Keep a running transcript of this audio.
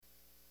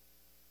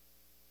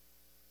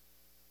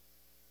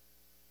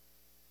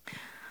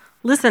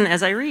Listen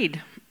as I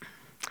read.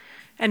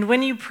 And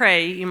when you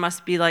pray, you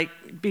must And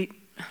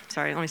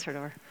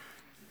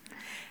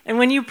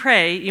when you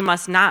pray, you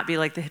must not be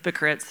like the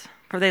hypocrites,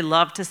 for they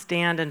love to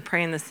stand and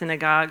pray in the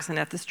synagogues and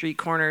at the street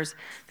corners,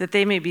 that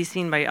they may be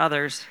seen by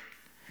others.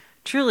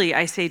 Truly,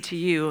 I say to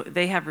you,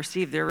 they have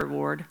received their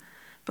reward.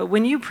 But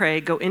when you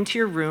pray, go into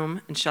your room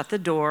and shut the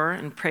door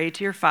and pray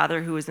to your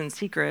Father who is in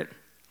secret.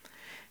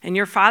 And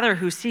your Father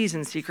who sees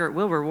in secret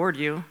will reward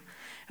you.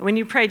 And when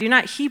you pray, do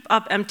not heap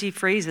up empty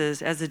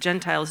phrases as the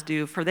Gentiles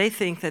do, for they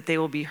think that they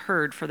will be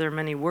heard for their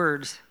many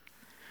words.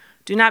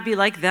 Do not be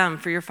like them,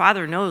 for your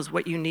Father knows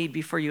what you need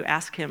before you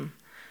ask him.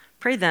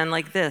 Pray then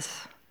like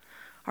this: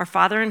 Our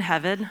Father in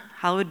heaven,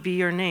 hallowed be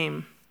your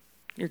name.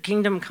 Your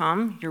kingdom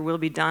come, your will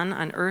be done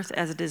on earth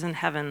as it is in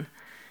heaven.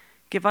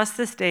 Give us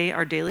this day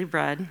our daily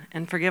bread,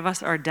 and forgive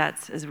us our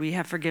debts as we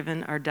have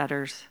forgiven our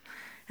debtors.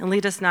 And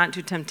lead us not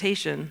into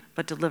temptation,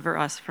 but deliver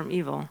us from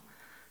evil.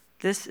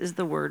 This is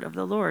the word of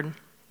the Lord.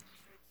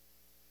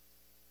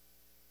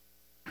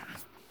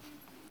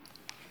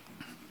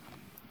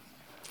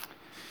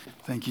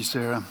 Thank you,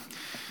 Sarah.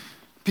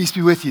 Peace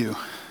be with you.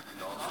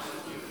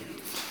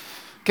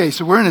 Okay,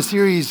 so we're in a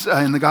series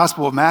in the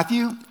Gospel of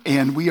Matthew,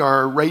 and we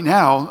are right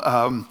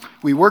now,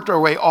 we worked our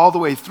way all the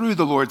way through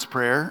the Lord's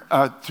Prayer,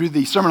 through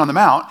the Sermon on the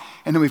Mount,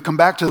 and then we've come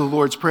back to the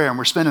Lord's Prayer, and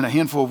we're spending a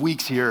handful of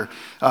weeks here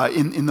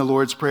in the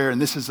Lord's Prayer,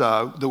 and this is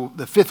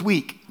the fifth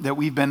week that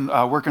we've been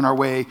working our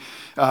way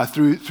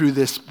through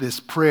this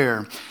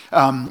prayer.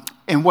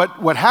 And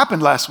what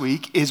happened last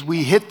week is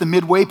we hit the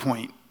midway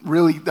point.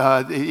 Really,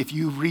 if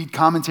you read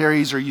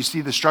commentaries or you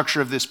see the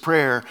structure of this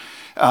prayer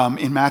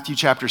in Matthew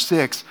chapter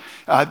 6,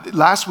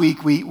 last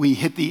week we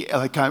hit we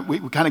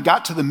kind of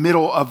got to the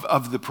middle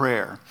of the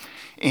prayer.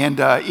 And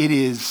it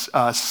is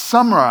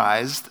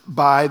summarized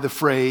by the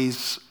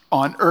phrase,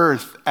 on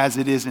earth as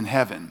it is in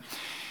heaven.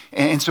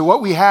 And so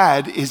what we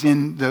had is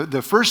in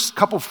the first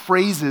couple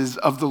phrases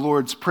of the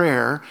Lord's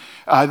Prayer,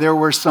 there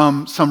were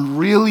some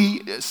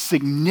really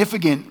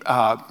significant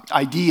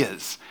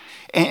ideas.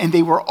 And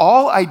they were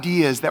all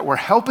ideas that were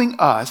helping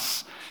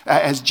us,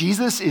 as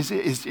Jesus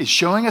is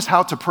showing us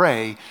how to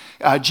pray.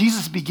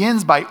 Jesus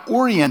begins by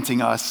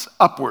orienting us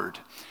upward,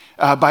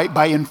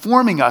 by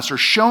informing us or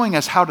showing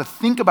us how to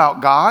think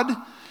about God,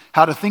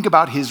 how to think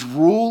about his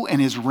rule and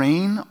his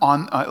reign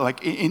on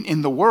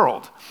in the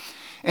world.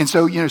 And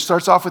so,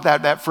 starts off with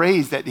that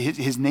phrase that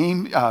his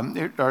name,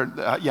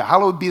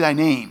 hallowed be thy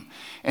name.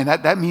 And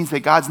that means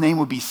that God's name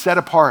would be set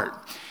apart.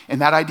 And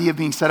that idea of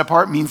being set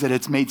apart means that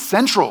it's made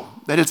central,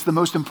 that it's the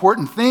most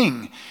important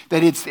thing,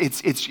 that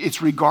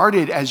it's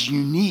regarded as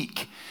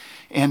unique.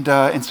 And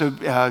so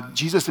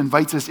Jesus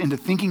invites us into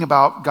thinking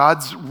about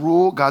God's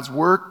rule, God's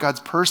work,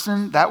 God's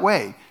person that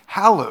way.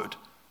 Hallowed,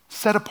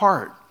 set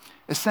apart,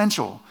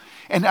 essential.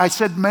 And I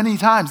said many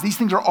times, these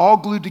things are all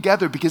glued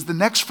together because the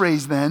next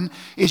phrase then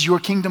is your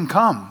kingdom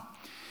come.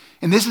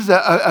 And this is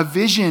a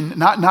vision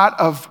not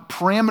of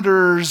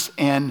parameters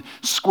and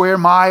square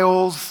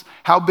miles.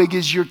 How big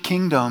is your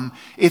kingdom?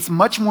 It's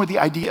much more the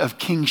idea of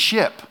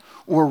kingship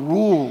or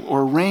rule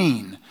or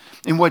reign.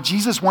 And what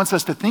Jesus wants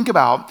us to think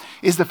about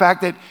is the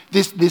fact that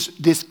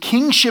this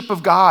kingship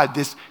of God,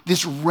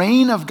 this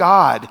reign of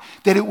God,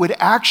 that it would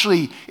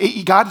actually,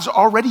 God is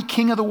already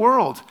king of the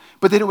world,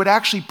 but that it would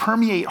actually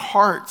permeate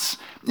hearts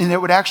and it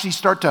would actually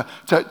start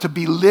to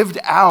be lived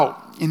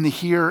out in the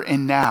here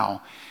and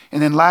now.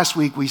 And then last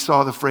week we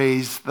saw the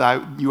phrase,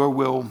 that your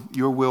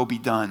will be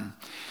done.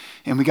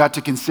 And we got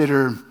to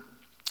consider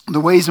the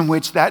ways in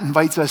which that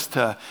invites us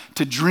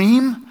to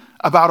dream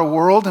about a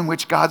world in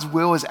which God's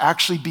will is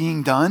actually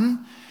being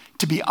done,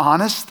 to be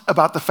honest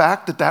about the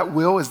fact that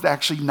will is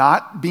actually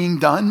not being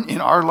done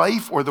in our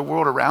life or the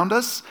world around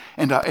us,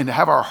 and to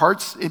have our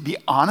hearts be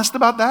honest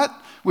about that,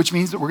 which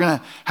means that we're going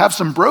to have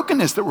some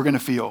brokenness that we're going to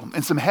feel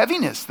and some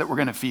heaviness that we're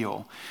going to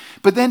feel.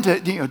 But then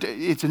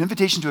it's an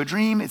invitation to a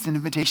dream, it's an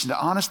invitation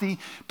to honesty,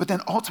 but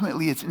then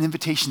ultimately it's an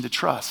invitation to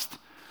trust.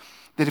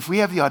 That if we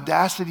have the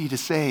audacity to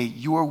say,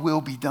 your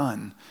will be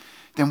done,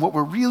 then what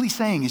we're really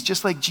saying is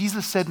just like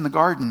Jesus said in the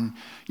garden,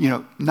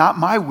 not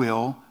my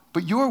will,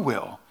 but your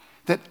will.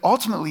 That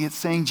ultimately it's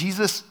saying,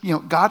 Jesus,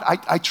 God,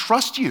 I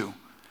trust you.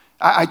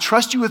 I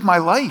trust you with my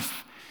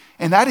life.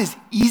 And that is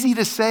easy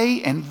to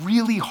say and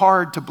really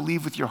hard to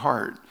believe with your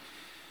heart.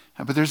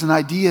 But there's an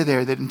idea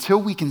there that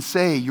until we can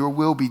say, your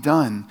will be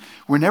done,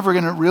 we're never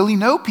going to really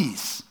know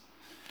peace.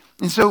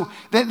 And so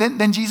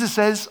then Jesus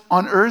says,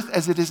 on earth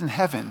as it is in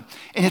heaven.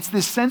 And it's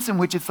this sense in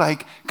which it's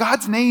like,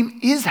 God's name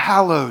is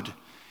hallowed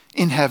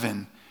in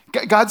heaven.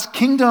 God's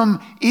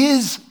kingdom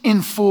is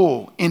in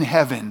full in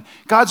heaven.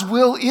 God's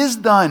will is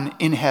done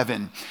in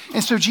heaven.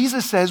 And so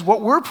Jesus says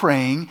what we're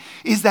praying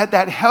is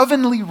that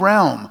heavenly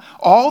realm,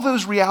 all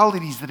those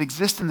realities that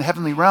exist in the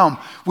heavenly realm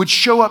would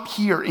show up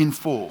here in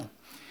full.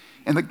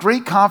 And the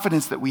great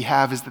confidence that we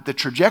have is that the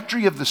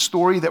trajectory of the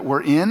story that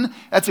we're in,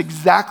 that's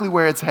exactly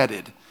where it's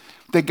headed.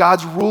 That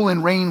God's rule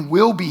and reign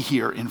will be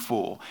here in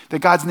full. That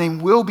God's name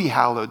will be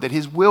hallowed. That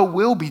his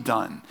will be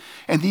done.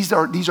 And these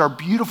are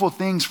beautiful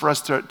things for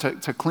us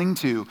to cling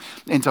to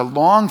and to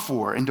long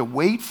for and to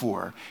wait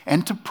for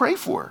and to pray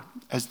for.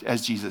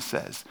 as Jesus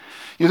says.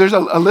 There's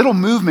a little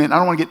movement. I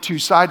don't want to get too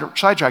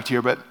sidetracked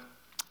here, but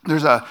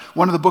there's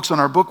one of the books on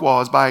our book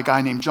wall is by a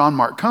guy named John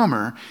Mark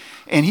Comer,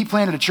 and he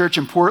planted a church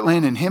in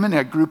Portland, and him and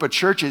a group of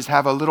churches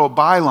have a little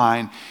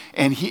byline,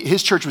 and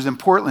his church was in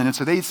Portland, and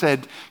so they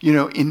said,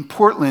 in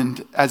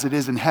Portland as it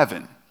is in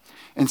heaven,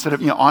 instead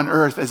of on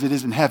earth as it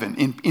is in heaven,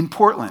 in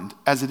Portland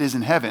as it is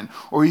in heaven,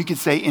 or you could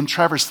say in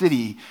Traverse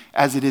City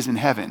as it is in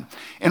heaven.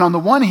 And on the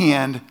one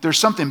hand, there's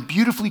something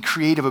beautifully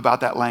creative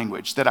about that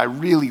language that I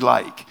really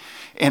like,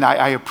 and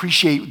I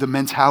appreciate the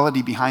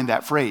mentality behind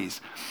that phrase.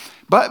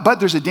 But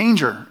there's a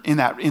danger in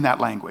that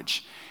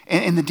language.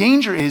 And the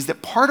danger is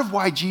that part of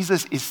why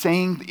Jesus is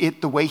saying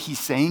it the way he's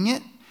saying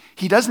it,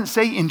 he doesn't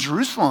say in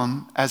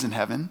Jerusalem as in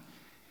heaven,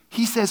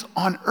 he says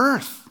on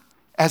earth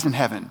as in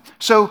heaven.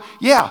 So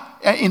yeah,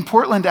 in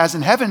Portland as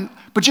in heaven,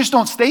 but just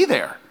don't stay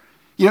there.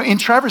 In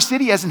Traverse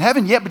City as in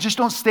heaven, yeah, but just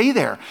don't stay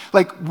there.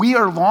 Like we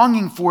are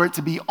longing for it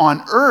to be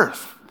on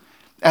earth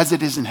as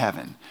it is in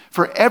heaven.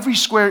 For every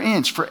square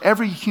inch, for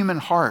every human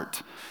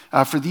heart,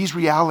 for these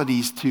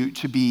realities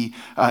to be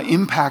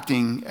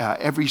impacting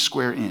every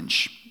square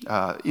inch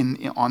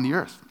on the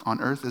earth, on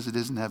earth as it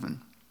is in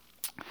heaven.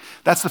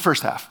 That's the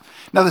first half.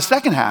 Now the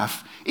second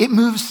half, it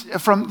moves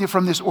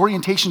from this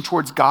orientation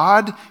towards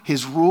God,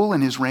 his rule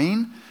and his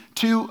reign,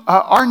 to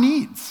our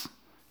needs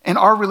and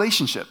our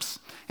relationships.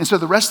 And so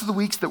the rest of the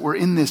weeks that we're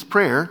in this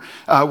prayer,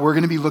 we're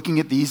going to be looking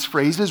at these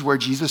phrases where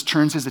Jesus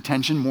turns his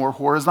attention more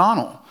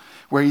horizontal,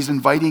 where he's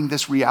inviting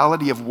this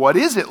reality of what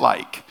is it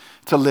like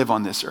to live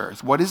on this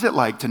earth? What is it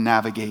like to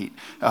navigate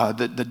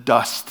the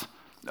dust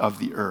of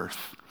the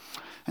earth?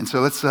 And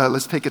so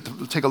let's take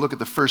a look at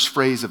the first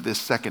phrase of this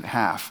second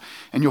half.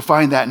 And you'll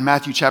find that in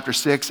Matthew chapter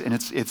 6, and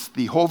it's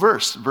the whole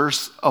verse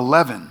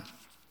 11.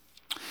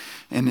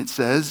 And it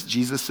says,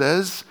 Jesus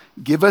says,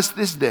 "Give us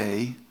this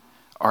day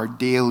our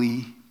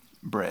daily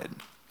bread."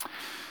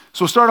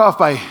 So we'll start off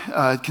by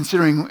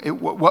considering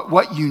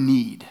what you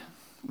need.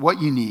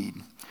 What you need.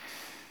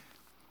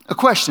 A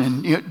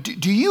question,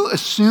 do you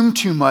assume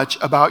too much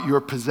about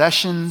your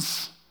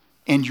possessions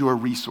and your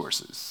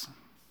resources?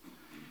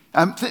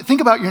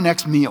 Think about your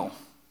next meal.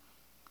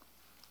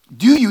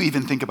 Do you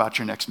even think about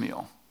your next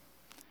meal?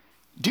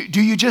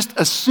 Do you just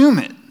assume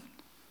it?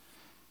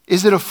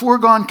 Is it a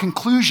foregone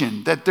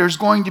conclusion that there's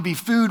going to be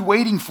food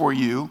waiting for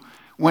you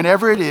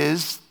whenever it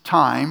is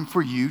time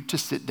for you to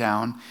sit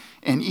down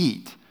and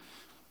eat?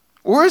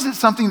 Or is it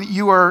something that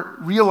you are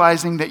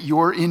realizing that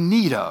you're in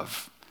need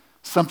of?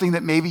 Something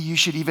that maybe you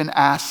should even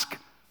ask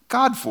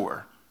God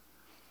for?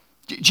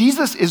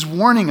 Jesus is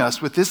warning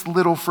us with this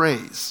little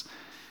phrase.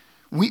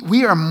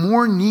 We are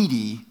more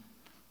needy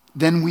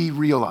than we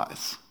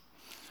realize.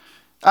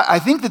 I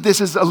think that this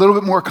is a little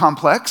bit more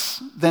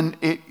complex than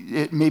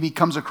it maybe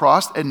comes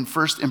across in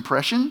first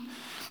impression.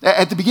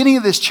 At the beginning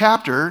of this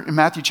chapter, in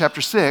Matthew chapter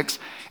 6,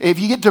 if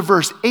you get to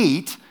verse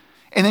 8,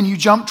 and then you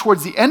jump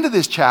towards the end of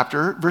this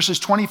chapter, verses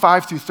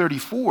 25 through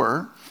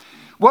 34,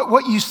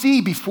 what you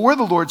see before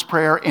the Lord's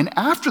Prayer and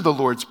after the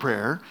Lord's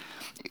Prayer,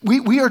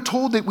 we are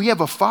told that we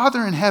have a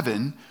Father in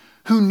heaven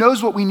who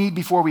knows what we need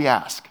before we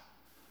ask.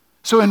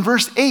 So in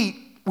verse 8,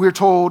 we're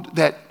told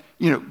that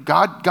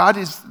God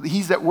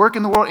he's at work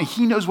in the world and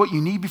he knows what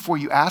you need before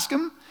you ask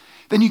him.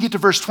 Then you get to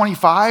verse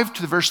 25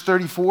 to verse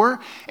 34,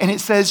 and it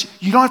says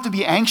you don't have to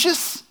be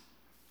anxious.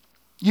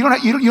 You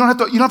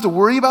don't have to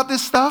worry about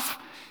this stuff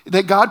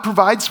that God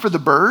provides for the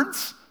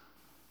birds,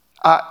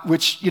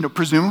 which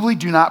presumably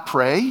do not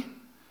pray.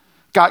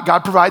 God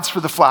provides for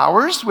the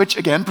flowers, which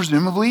again,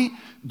 presumably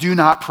do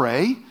not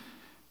pray.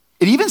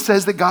 It even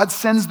says that God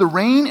sends the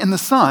rain and the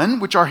sun,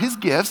 which are his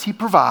gifts, he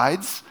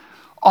provides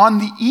on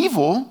the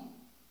evil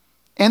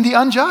and the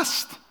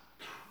unjust,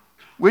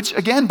 which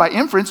again, by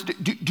inference,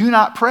 do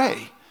not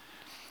pray.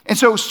 And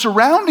so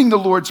surrounding the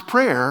Lord's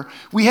Prayer,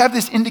 we have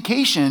this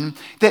indication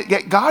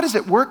that God is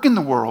at work in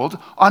the world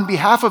on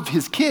behalf of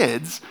his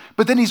kids,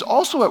 but then he's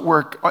also at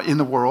work in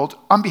the world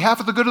on behalf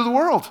of the good of the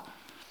world,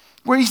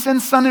 where he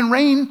sends sun and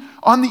rain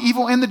on the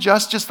evil and the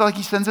just like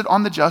he sends it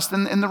on the just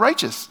and the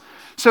righteous.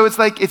 So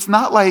it's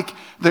not like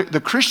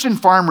the Christian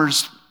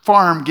farmer's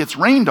farm gets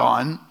rained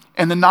on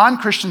and the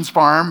non-Christian's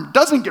farm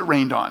doesn't get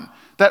rained on.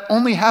 That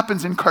only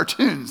happens in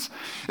cartoons.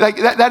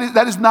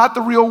 That is not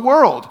the real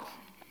world.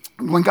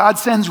 When God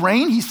sends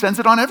rain, he sends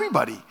it on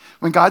everybody.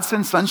 When God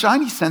sends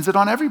sunshine, he sends it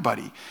on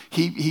everybody.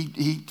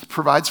 He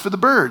provides for the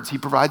birds. He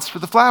provides for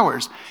the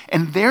flowers.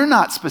 And they're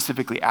not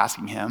specifically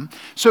asking him.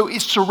 So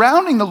it's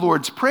surrounding the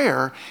Lord's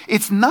Prayer.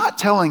 It's not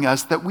telling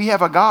us that we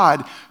have a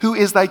God who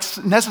is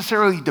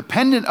necessarily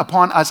dependent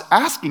upon us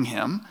asking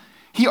him.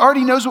 He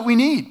already knows what we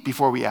need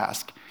before we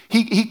ask.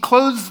 He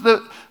clothes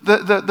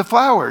the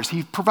flowers.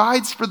 He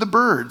provides for the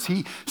birds.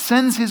 He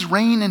sends his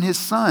rain and his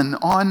sun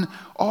on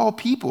all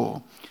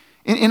people.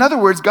 In other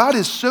words, God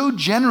is so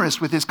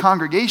generous with his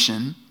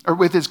congregation, or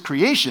with his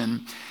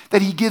creation,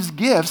 that he gives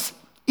gifts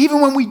even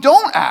when we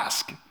don't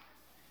ask.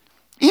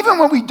 Even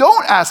when we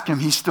don't ask him,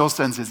 he still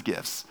sends his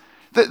gifts.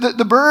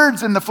 The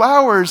birds and the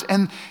flowers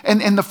and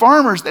the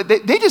farmers,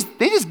 they just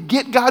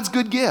get God's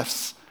good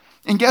gifts.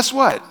 And guess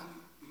what?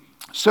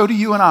 So do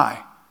you and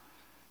I.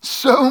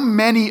 So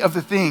many of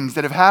the things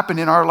that have happened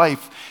in our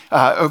life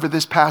over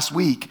this past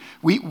week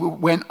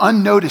went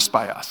unnoticed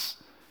by us.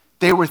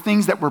 They were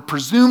things that were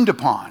presumed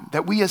upon,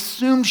 that we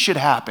assumed should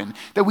happen,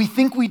 that we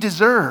think we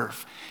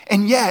deserve.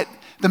 And yet,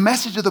 the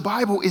message of the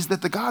Bible is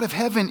that the God of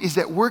heaven is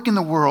at work in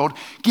the world,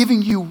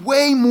 giving you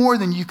way more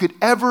than you could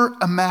ever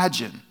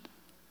imagine.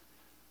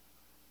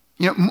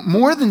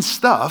 More than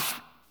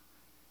stuff,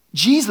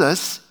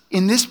 Jesus,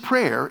 in this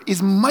prayer,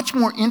 is much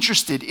more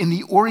interested in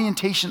the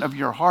orientation of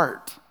your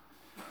heart.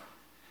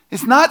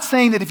 It's not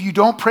saying that if you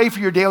don't pray for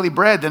your daily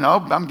bread, then,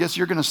 I guess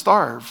you're going to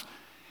starve.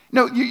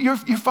 No, your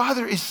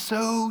Father is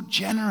so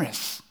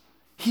generous.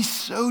 He's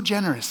so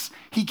generous.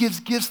 He gives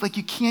gifts like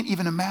you can't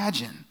even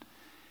imagine.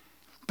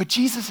 But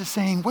Jesus is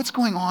saying, what's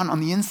going on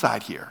the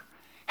inside here?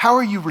 How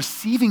are you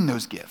receiving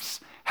those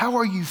gifts? How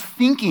are you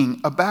thinking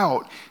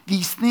about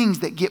these things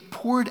that get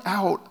poured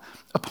out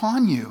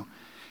upon you?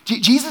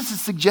 Jesus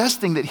is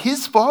suggesting that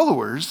his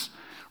followers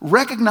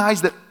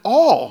recognize that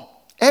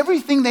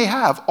everything they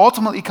have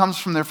ultimately comes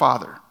from their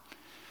Father.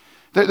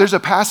 There's a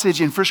passage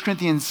in 1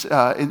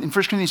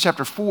 Corinthians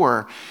chapter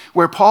 4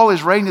 where Paul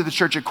is writing to the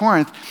church at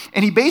Corinth,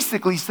 and he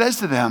basically says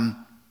to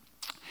them,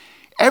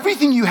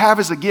 everything you have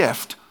is a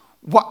gift.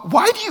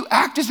 Why do you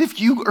act as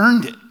if you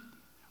earned it?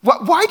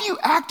 Why do you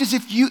act as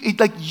if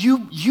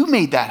you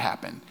made that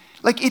happen?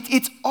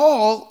 It's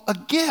all a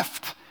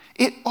gift.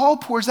 It all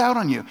pours out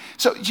on you.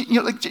 So,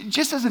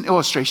 just as an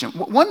illustration,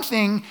 one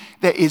thing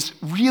that is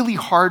really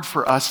hard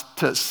for us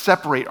to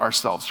separate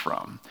ourselves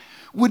from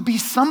would be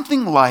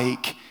something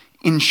like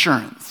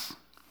insurance.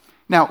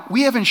 Now,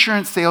 we have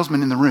insurance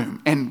salesmen in the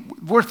room, and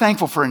we're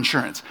thankful for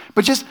insurance.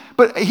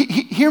 But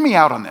hear me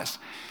out on this.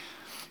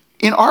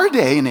 In our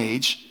day and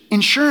age,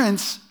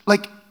 insurance,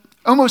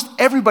 almost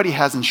everybody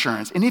has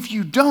insurance. And if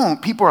you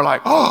don't, people are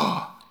like,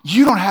 oh,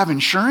 you don't have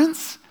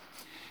insurance?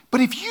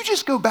 But if you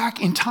just go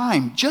back in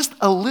time just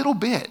a little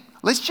bit,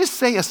 let's just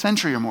say a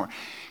century or more,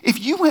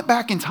 if you went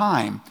back in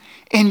time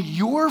and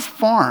your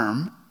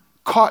farm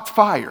caught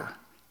fire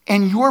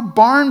and your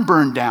barn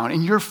burned down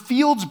and your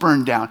fields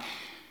burned down,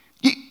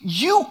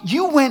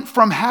 you went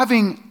from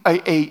having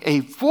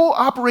a full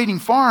operating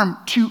farm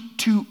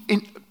to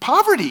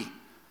poverty.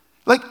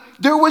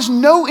 There was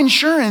no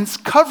insurance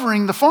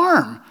covering the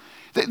farm.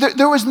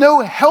 There was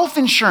no health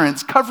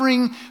insurance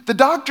covering the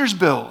doctor's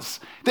bills.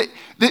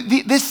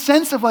 This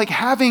sense of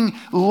having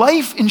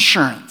life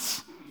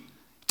insurance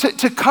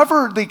to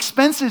cover the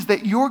expenses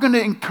that you're going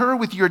to incur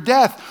with your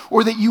death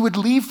or that you would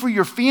leave for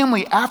your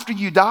family after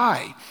you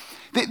die.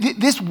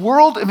 This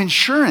world of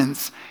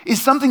insurance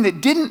is something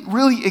that didn't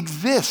really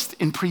exist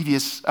in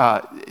previous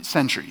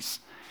centuries.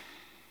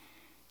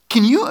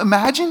 Can you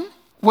imagine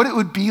what it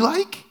would be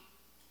like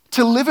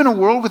to live in a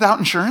world without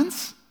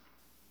insurance?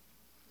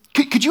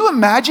 Could you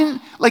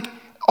imagine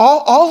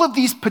all of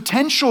these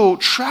potential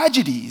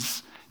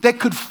tragedies that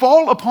could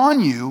fall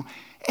upon you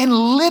and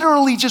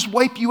literally just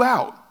wipe you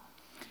out?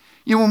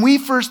 When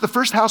the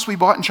first house we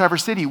bought in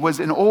Traverse City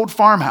was an old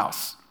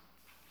farmhouse.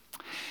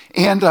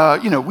 And,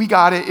 we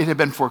got it. It had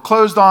been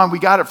foreclosed on. We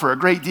got it for a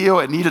great deal.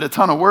 It needed a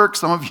ton of work.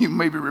 Some of you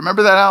maybe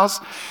remember that house.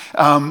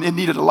 It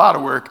needed a lot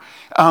of work.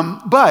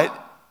 But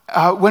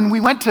when we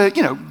went to,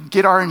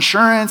 get our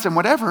insurance and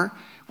whatever,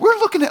 we're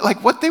looking at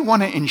what they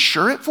want to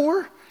insure it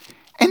for.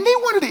 And they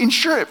wanted to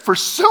insure it for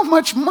so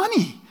much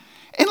money.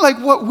 And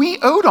what we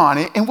owed on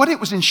it and what it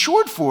was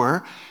insured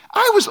for,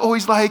 I was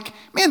always like,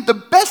 man, the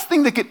best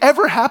thing that could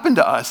ever happen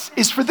to us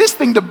is for this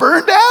thing to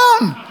burn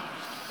down.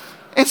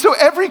 And so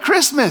every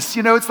Christmas,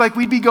 it's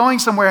we'd be going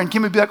somewhere and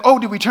Kim would be like, oh,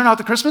 did we turn out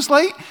the Christmas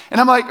light? And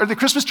I'm like, or the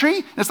Christmas tree?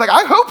 And it's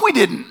I hope we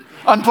didn't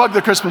unplug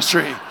the Christmas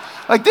tree.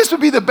 This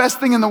would be the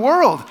best thing in the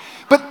world.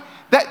 But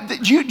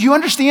do you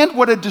understand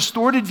what a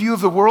distorted view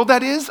of the world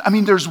that is? I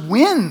mean, there's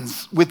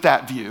wins with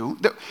that view.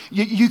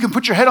 You can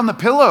put your head on the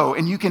pillow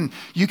and you can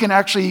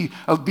actually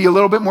be a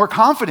little bit more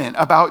confident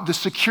about the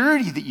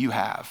security that you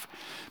have.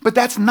 But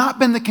that's not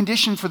been the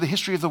condition for the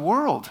history of the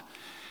world.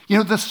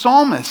 The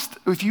psalmist,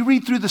 if you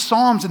read through the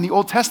Psalms in the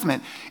Old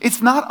Testament,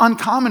 it's not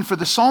uncommon for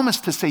the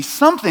psalmist to say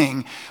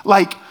something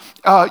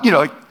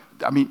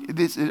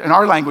this, in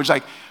our language,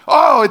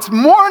 oh, it's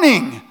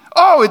morning.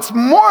 Oh, it's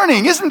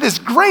morning. Isn't this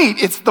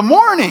great? It's the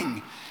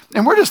morning.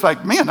 And we're just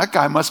man, that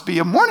guy must be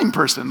a morning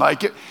person.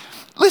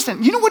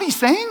 Listen, you know what he's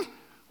saying?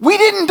 We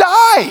didn't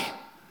die.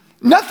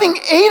 Nothing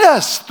ate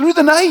us through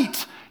the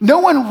night. No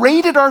one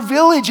raided our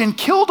village and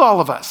killed all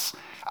of us.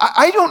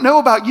 I don't know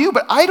about you,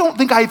 but I don't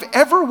think I've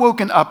ever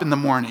woken up in the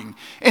morning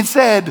and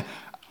said,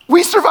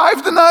 we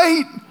survived the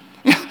night.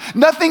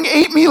 Nothing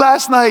ate me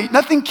last night.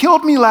 Nothing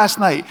killed me last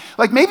night.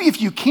 Maybe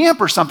if you camp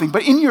or something,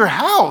 but in your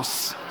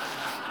house,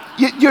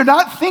 you're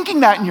not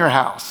thinking that in your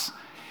house.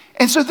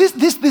 And so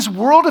this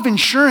world of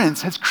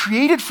insurance has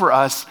created for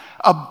us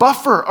a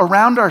buffer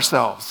around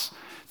ourselves.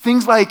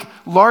 Things like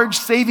large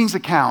savings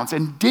accounts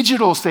and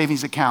digital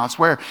savings accounts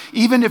where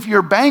even if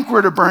your bank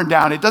were to burn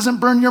down, it doesn't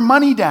burn your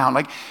money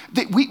down.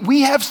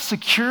 We have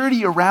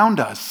security around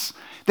us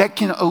that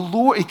can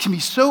allure. It can be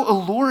so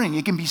alluring.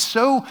 It can be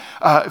so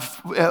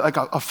like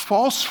a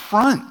false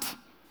front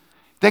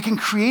that can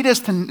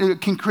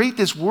create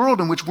this world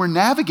in which we're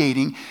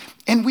navigating,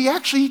 and we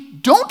actually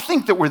don't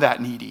think that we're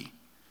that needy.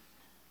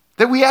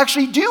 That we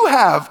actually do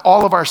have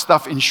all of our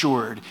stuff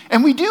insured,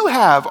 and we do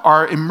have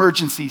our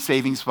emergency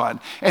savings fund,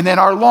 and then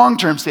our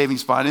long-term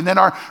savings fund, and then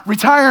our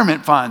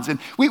retirement funds, and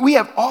we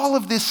have all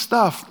of this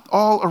stuff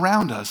all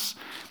around us.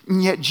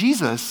 And yet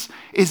Jesus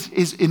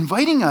is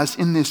inviting us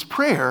in this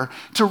prayer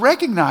to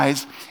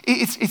recognize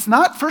it's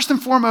not first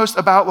and foremost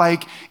about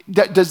like,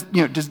 do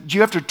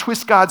you have to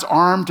twist God's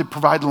arm to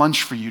provide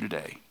lunch for you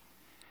today?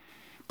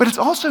 But it's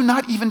also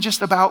not even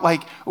just about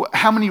like,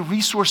 how many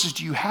resources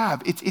do you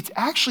have? It's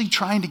actually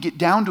trying to get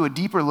down to a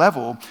deeper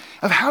level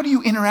of how do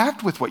you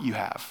interact with what you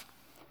have?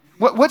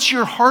 What's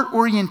your heart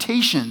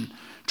orientation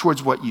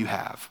towards what you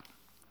have?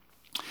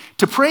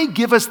 To pray,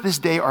 give us this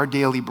day our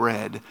daily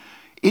bread,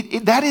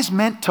 that is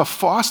meant to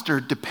foster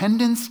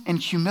dependence and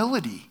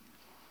humility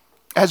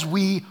as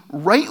we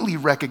rightly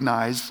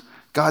recognize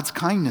God's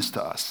kindness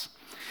to us.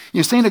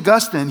 St.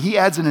 Augustine, he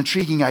adds an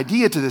intriguing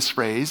idea to this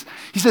phrase.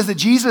 He says that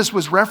Jesus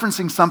was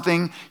referencing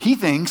something he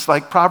thinks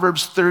like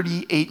Proverbs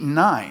 30:8 and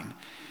 9.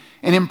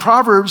 And in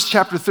Proverbs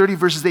chapter 30,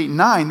 verses 8 and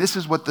 9, this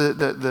is what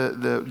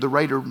the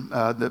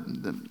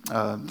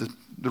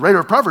writer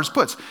of Proverbs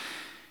puts.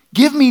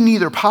 Give me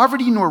neither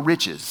poverty nor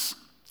riches.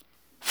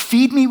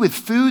 Feed me with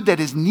food that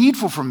is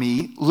needful for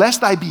me,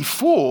 lest I be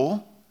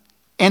full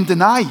and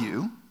deny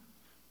you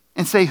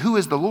and say, who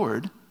is the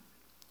Lord?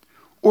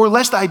 Or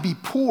lest I be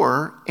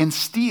poor and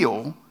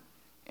steal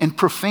and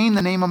profane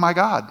the name of my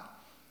God.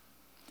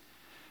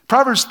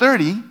 Proverbs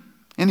 30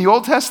 in the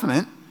Old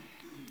Testament,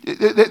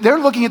 they're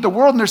looking at the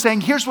world and they're saying,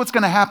 here's what's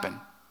going to happen.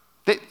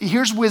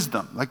 Here's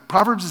wisdom. Like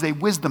Proverbs is a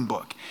wisdom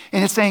book.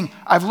 And it's saying,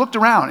 I've looked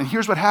around and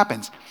here's what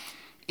happens.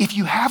 If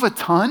you have a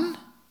ton,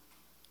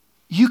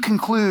 you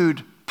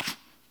conclude,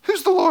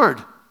 who's the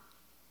Lord?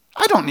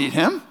 I don't need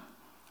him.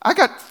 I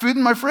got food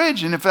in my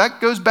fridge, and if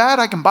that goes bad,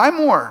 I can buy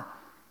more.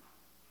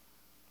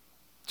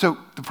 So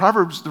the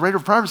writer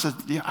of Proverbs says,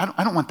 yeah,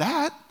 I don't want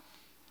that.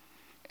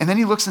 And then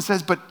he looks and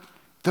says, but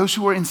those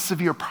who are in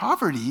severe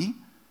poverty,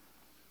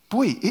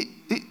 boy,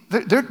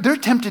 they're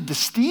tempted to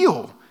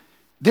steal.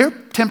 They're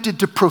tempted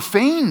to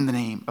profane the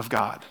name of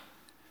God.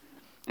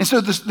 And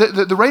so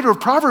the writer of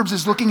Proverbs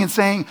is looking and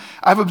saying,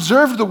 I've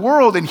observed the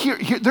world, and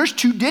here there's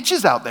two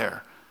ditches out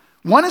there.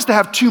 One is to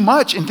have too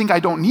much and think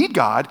I don't need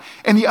God,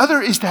 and the other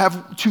is to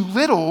have too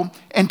little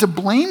and to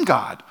blame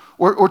God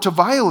or to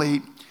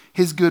violate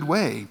his good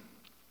way.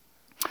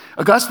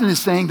 Augustine is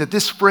saying that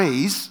this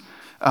phrase,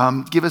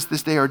 give us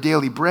this day our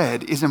daily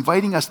bread, is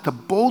inviting us to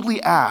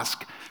boldly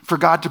ask for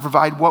God to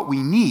provide what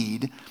we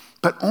need,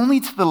 but only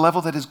to the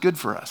level that is good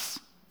for us.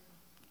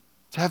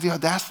 To have the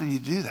audacity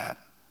to do that.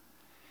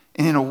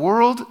 And in a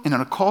world and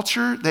in a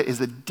culture that is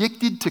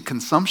addicted to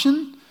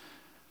consumption,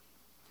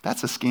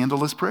 that's a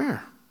scandalous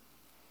prayer.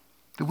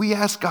 That we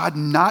ask God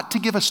not to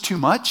give us too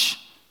much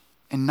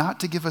and not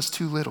to give us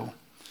too little.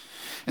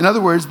 In other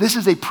words, this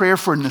is a prayer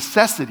for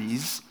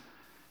necessities,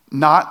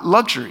 not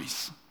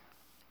luxuries.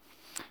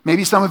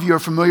 Maybe some of you are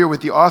familiar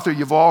with the author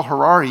Yuval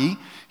Harari.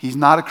 He's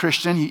not a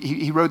Christian.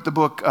 He wrote the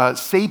book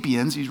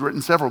Sapiens. He's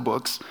written several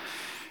books.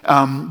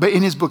 But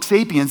in his book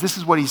Sapiens, this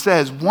is what he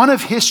says. One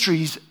of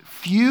history's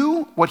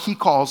few, what he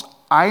calls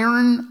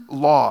iron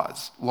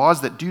laws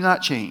that do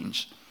not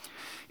change,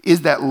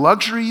 is that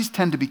luxuries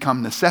tend to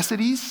become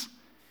necessities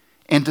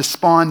and to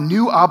spawn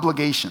new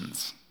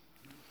obligations.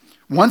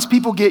 Once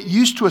people get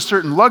used to a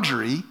certain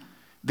luxury,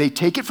 they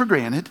take it for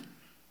granted.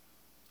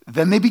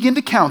 Then they begin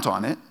to count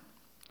on it.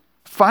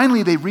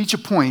 Finally, they reach a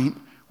point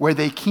where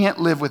they can't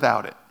live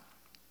without it.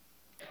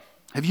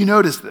 Have you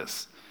noticed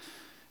this?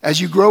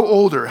 As you grow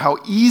older, how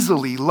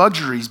easily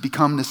luxuries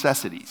become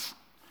necessities.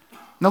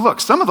 Now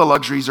look, some of the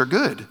luxuries are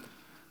good.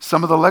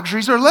 Some of the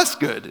luxuries are less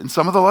good. And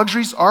some of the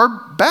luxuries are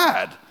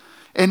bad.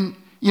 And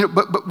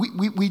but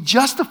we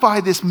justify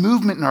this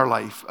movement in our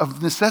life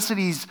of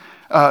necessities,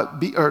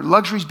 or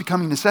luxuries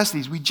becoming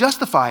necessities. We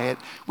justify it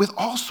with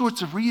all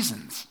sorts of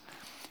reasons.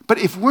 But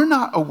if we're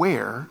not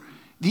aware,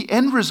 the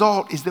end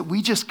result is that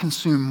we just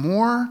consume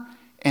more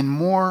and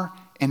more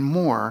and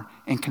more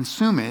and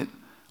consume it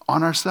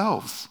on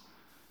ourselves.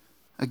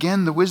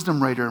 Again, the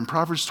wisdom writer in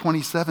Proverbs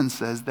 27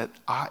 says that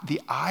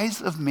the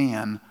eyes of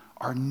man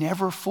are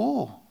never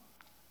full.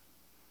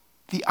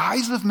 The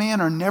eyes of man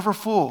are never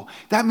full.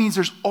 That means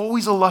there's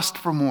always a lust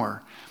for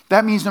more.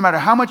 That means no matter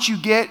how much you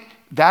get,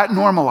 that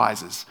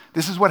normalizes.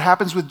 This is what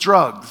happens with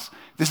drugs.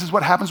 This is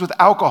what happens with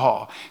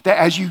alcohol. That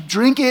as you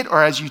drink it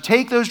or as you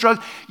take those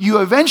drugs,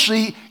 you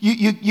eventually,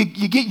 you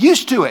get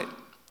used to it.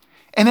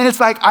 And then it's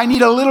like, I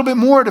need a little bit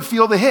more to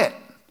feel the hit.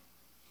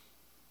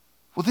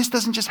 Well, this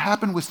doesn't just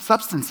happen with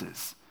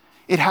substances.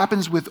 It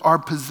happens with our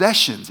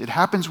possessions. It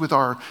happens with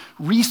our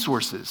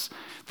resources.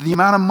 The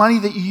amount of money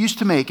that you used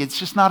to make, it's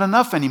just not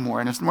enough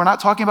anymore. And we're not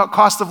talking about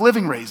cost of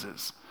living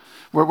raises.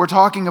 We're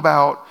talking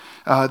about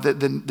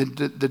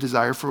the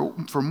desire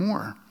for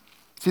more.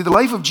 See, the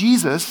life of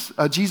Jesus,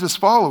 a Jesus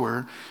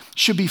follower,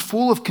 should be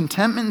full of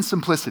contentment and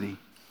simplicity.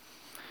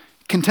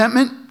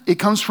 Contentment, it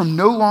comes from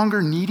no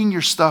longer needing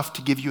your stuff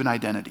to give you an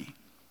identity.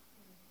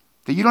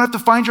 That you don't have to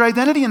find your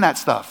identity in that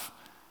stuff.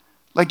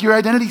 Like your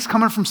identity's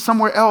coming from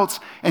somewhere else,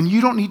 and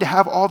you don't need to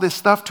have all this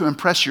stuff to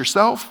impress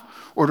yourself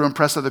or to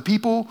impress other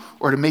people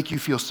or to make you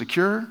feel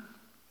secure.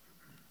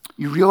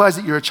 You realize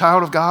that you're a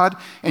child of God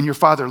and your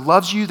Father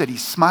loves you, that he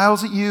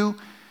smiles at you,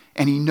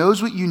 and he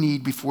knows what you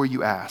need before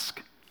you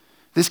ask.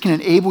 This can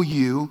enable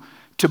you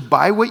to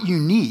buy what you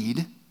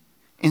need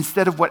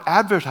instead of what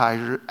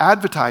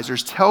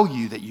advertisers tell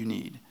you that you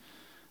need.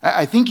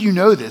 I think you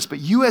know this, but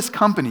U.S.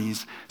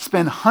 companies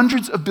spend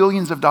hundreds of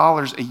billions of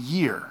dollars a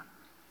year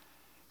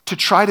to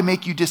try to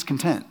make you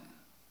discontent.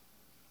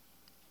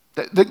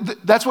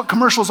 That's what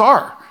commercials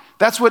are.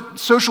 That's what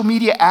social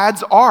media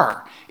ads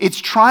are. It's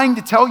trying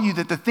to tell you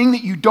that the thing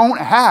that you don't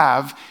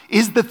have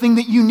is the thing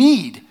that you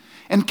need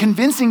and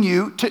convincing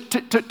you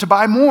to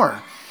buy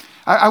more.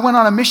 I went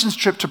on a missions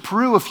trip to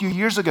Peru a few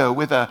years ago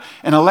with an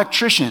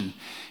electrician.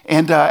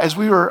 And as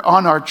we were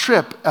on our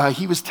trip,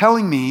 he was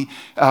telling me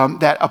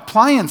that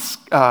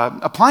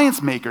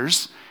appliance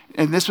makers,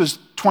 and this was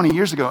 20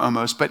 years ago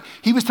almost, but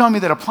he was telling me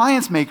that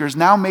appliance makers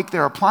now make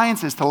their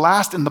appliances to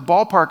last in the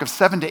ballpark of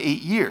 7 to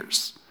 8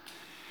 years.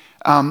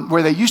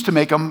 Where they used to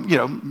make them,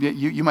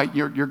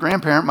 your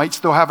grandparent might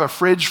still have a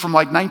fridge from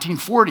like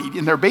 1940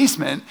 in their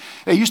basement.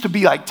 They used to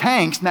be like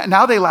tanks.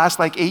 Now they last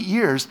like 8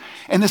 years.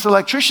 And this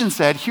electrician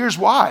said, here's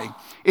why.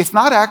 It's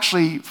not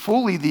actually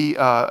fully the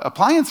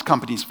appliance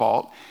company's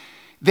fault.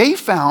 They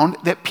found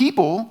that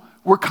people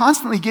were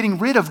constantly getting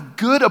rid of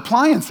good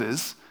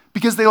appliances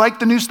because they liked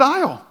the new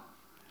style.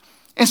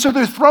 And so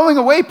they're throwing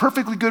away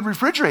perfectly good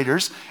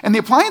refrigerators. And the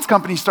appliance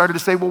companies started to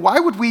say, well, why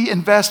would we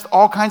invest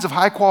all kinds of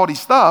high quality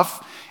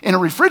stuff in a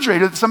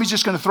refrigerator that somebody's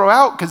just going to throw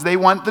out because they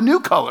want the new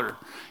color?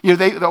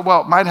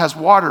 Well, mine has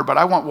water, but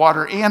I want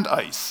water and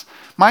ice.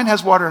 Mine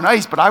has water and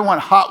ice, but I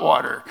want hot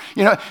water.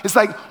 It's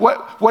like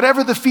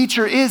whatever the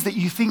feature is that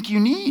you think you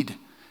need.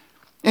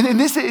 And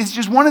this is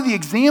just one of the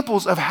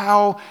examples of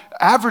how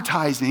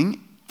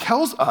advertising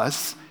tells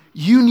us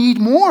you need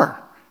more.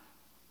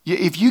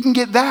 If you can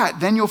get that,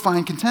 then you'll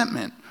find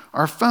contentment.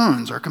 Our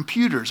phones, our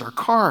computers, our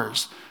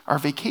cars, our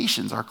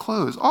vacations, our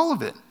clothes, all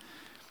of it.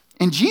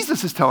 And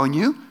Jesus is telling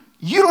you,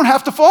 you don't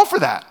have to fall for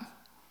that.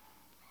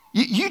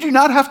 You do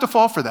not have to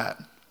fall for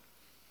that.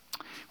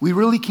 We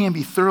really can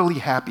be thoroughly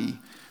happy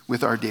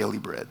with our daily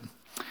bread.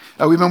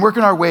 We've been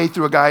working our way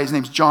through a guy, his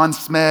name's John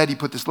Smed. He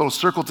put this little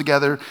circle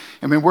together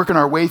and we've been working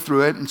our way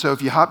through it. And so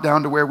if you hop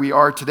down to where we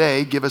are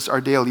today, give us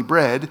our daily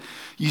bread,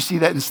 you see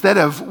that instead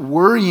of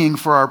worrying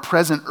for our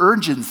present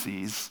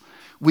urgencies,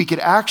 we could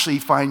actually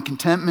find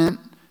contentment,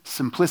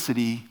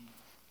 simplicity,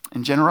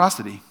 and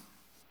generosity.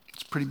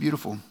 It's pretty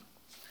beautiful.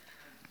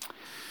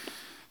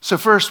 So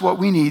first, what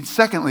we need.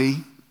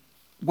 Secondly,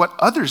 what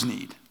others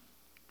need.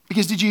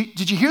 Because did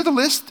you hear the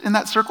list in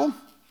that circle?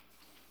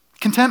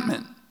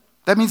 Contentment.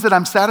 That means that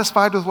I'm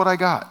satisfied with what I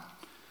got.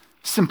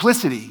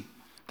 Simplicity.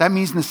 That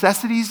means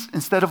necessities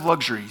instead of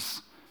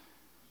luxuries.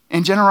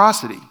 And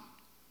generosity.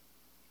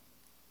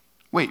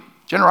 Wait,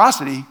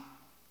 generosity?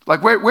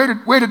 Like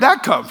where did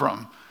that come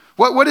from?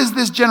 What is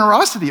this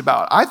generosity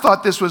about? I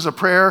thought this was a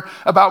prayer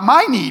about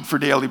my need for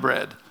daily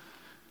bread.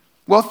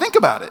 Well, think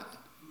about it.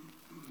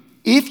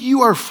 If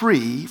you are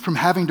free from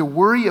having to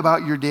worry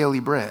about your daily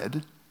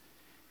bread,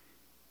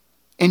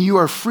 and you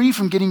are free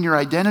from getting your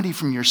identity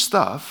from your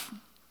stuff,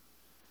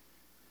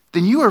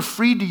 then you are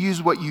free to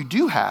use what you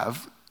do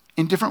have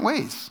in different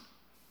ways.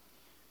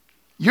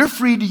 You're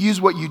free to use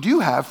what you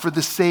do have for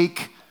the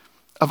sake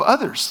of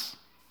others.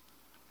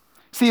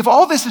 See, if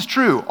all this is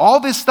true, all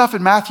this stuff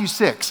in Matthew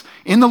 6,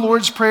 in the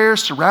Lord's Prayer,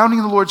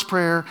 surrounding the Lord's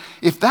Prayer,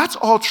 if that's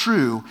all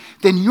true,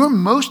 then your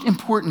most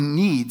important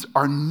needs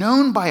are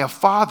known by a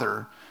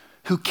Father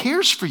who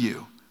cares for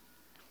you.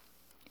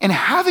 And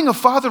having a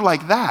Father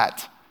like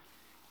that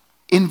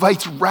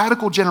invites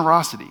radical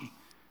generosity.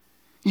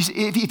 You see,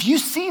 if you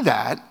see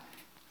that,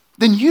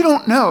 then you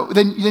don't know,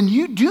 then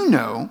you do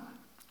know,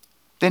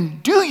 then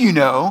do you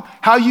know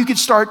how you could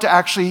start to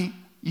actually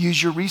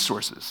use your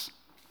resources?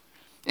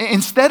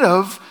 Instead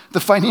of the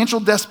financial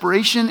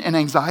desperation and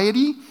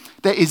anxiety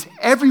that is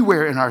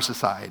everywhere in our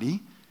society,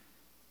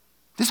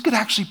 this could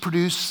actually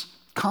produce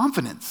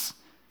confidence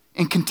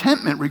and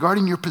contentment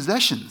regarding your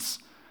possessions,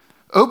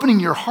 opening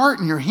your heart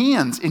and your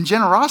hands in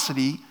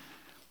generosity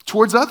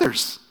towards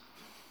others.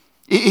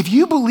 If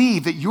you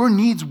believe that your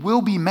needs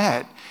will be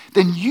met,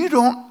 then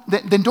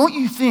don't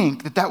you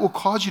think that will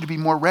cause you to be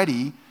more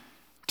ready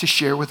to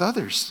share with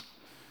others?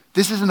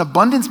 This is an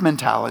abundance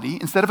mentality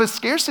instead of a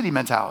scarcity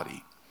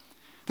mentality.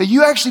 That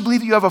you actually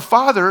believe that you have a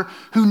Father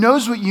who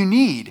knows what you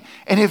need.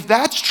 And if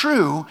that's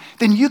true,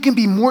 then you can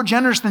be more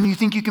generous than you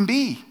think you can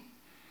be.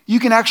 You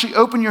can actually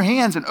open your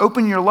hands and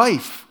open your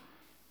life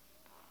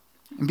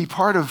and be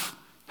part of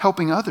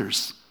helping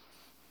others.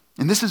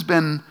 And this has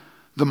been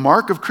the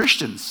mark of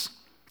Christians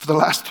for the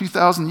last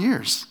 2,000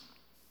 years.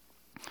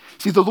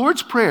 See, the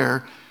Lord's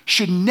Prayer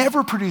should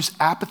never produce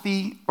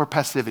apathy or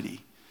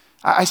passivity.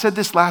 I said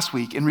this last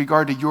week in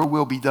regard to your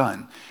will be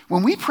done.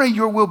 When we pray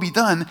your will be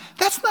done,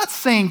 that's not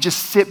saying just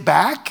sit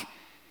back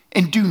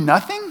and do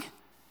nothing.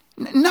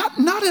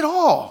 Not at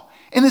all.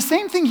 And the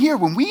same thing here,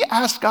 when we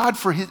ask God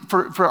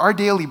for our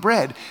daily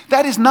bread,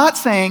 that is not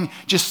saying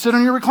just sit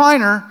on your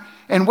recliner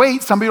and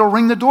wait, somebody will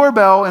ring the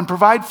doorbell and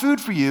provide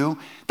food for you.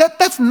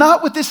 That's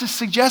not what this is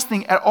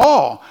suggesting at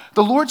all.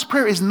 The Lord's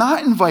Prayer is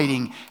not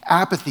inviting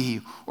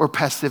apathy or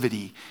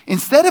passivity.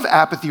 Instead of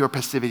apathy or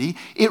passivity,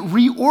 it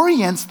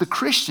reorients the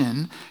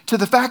Christian to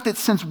the fact that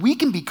since we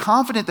can be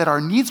confident that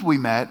our needs will be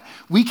met,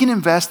 we can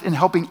invest in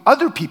helping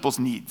other people's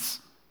needs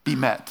be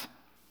met.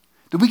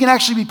 That we can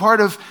actually be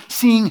part of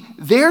seeing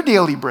their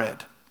daily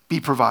bread be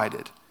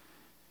provided.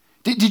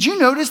 Did you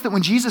notice that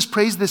when Jesus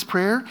prays this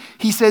prayer,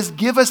 he says,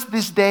 give us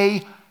this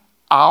day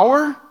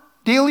our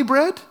daily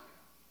bread?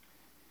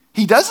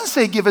 He doesn't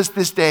say, give us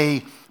this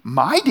day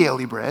my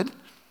daily bread.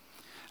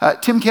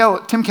 Tim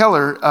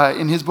Keller,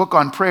 in his book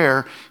on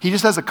prayer, he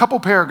just has a couple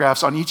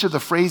paragraphs on each of the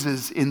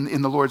phrases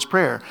in the Lord's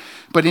Prayer.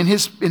 But in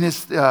his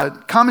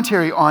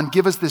commentary on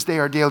give us this day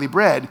our daily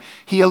bread,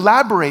 he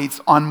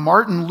elaborates on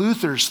Martin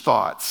Luther's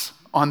thoughts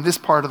on this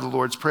part of the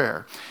Lord's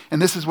Prayer. And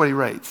this is what he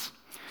writes.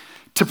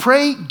 To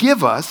pray,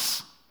 give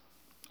us,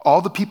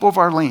 all the people of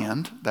our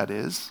land, that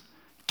is,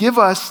 give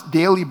us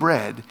daily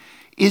bread,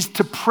 is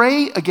to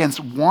pray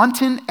against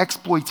wanton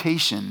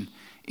exploitation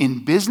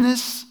in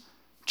business,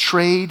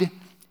 trade,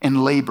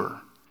 and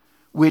labor,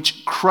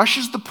 which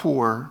crushes the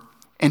poor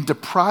and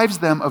deprives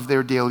them of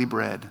their daily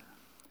bread.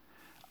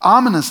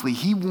 Ominously,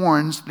 he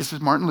warns, this is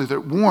Martin Luther,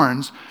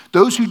 warns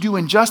those who do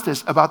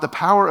injustice about the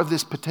power of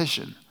this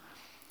petition.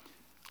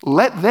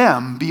 Let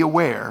them be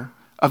aware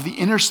of the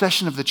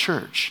intercession of the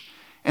church,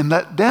 and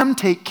let them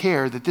take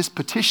care that this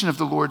petition of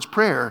the Lord's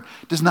Prayer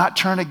does not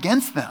turn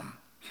against them.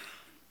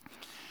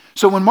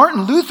 So when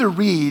Martin Luther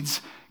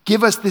reads,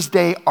 give us this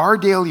day our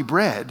daily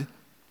bread,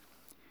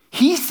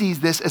 he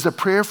sees this as a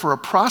prayer for a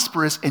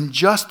prosperous and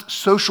just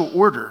social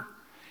order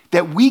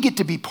that we get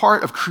to be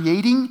part of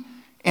creating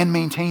and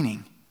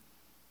maintaining.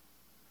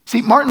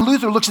 See, Martin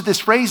Luther looks at this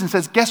phrase and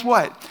says, guess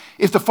what?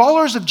 If the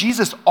followers of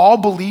Jesus all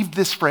believed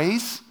this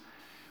phrase,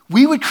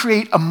 we would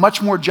create a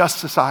much more just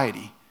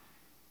society.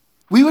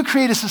 We would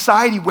create a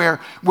society where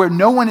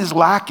no one is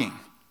lacking,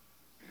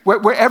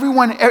 where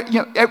everyone,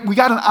 we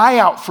got an eye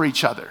out for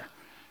each other,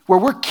 where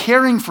we're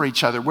caring for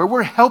each other, where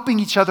we're helping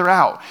each other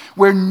out,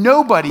 where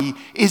nobody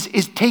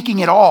is taking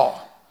it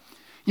all.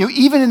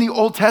 Even in the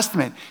Old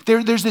Testament,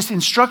 there's this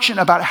instruction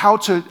about how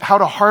to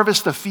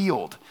harvest a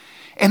field.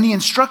 And the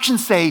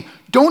instructions say,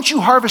 don't you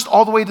harvest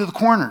all the way to the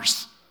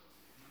corners.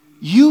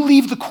 You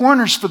leave the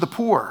corners for the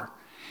poor.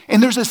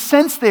 And there's a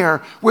sense there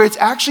where it's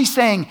actually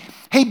saying,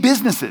 hey,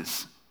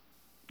 businesses,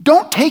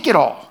 don't take it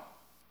all.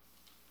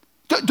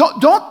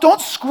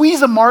 Don't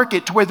squeeze a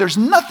market to where there's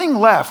nothing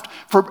left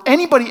for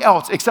anybody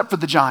else except for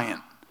the giant,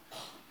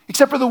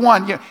 except for the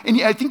one.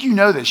 And I think you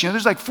know this.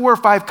 There's like 4 or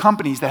 5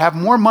 companies that have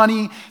more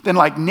money than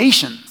like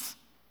nations.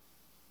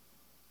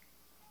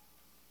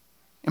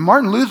 And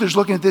Martin Luther's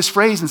looking at this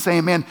phrase and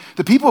saying, man,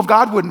 the people of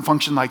God wouldn't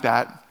function like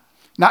that.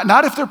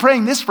 Not if they're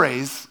praying this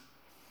phrase.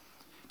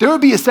 There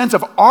would be a sense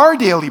of our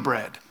daily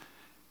bread,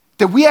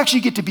 that we actually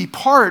get to be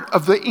part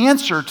of the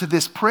answer to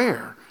this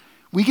prayer.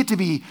 We get to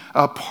be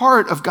a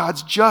part of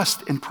God's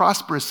just and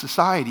prosperous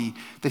society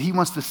that he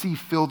wants to see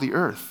fill the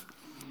earth.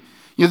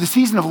 The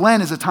season of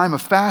Lent is a time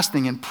of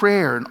fasting and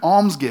prayer and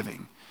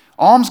almsgiving.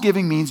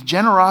 Almsgiving means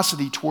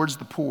generosity towards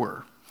the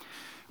poor.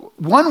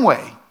 One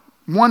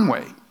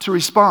way to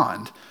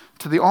respond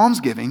to the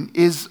almsgiving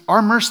is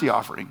our mercy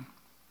offering.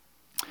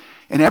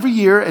 And every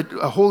year at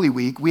Holy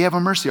Week, we have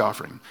a mercy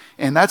offering.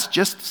 And that's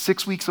just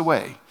 6 weeks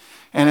away.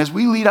 And as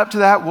we lead up to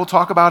that, we'll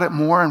talk about it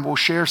more and we'll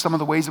share some of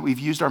the ways that we've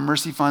used our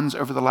mercy funds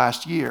over the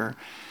last year.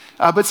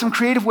 But some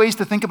creative ways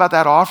to think about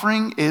that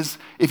offering is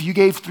if you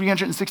gave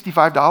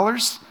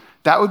 $365,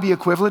 that would be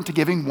equivalent to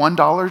giving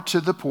 $1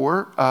 to the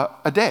poor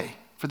a day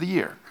for the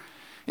year.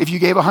 If you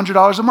gave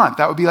 $100 a month,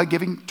 that would be like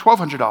giving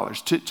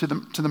 $1,200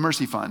 to the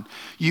mercy fund.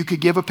 You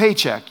could give a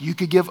paycheck. You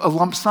could give a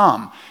lump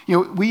sum.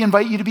 We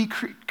invite you to be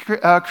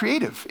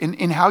creative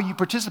in how you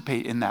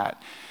participate in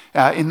that.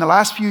 In the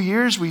last few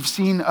years, we've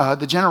seen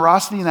the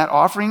generosity in that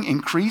offering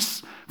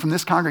increase from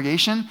this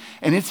congregation,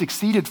 and it's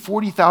exceeded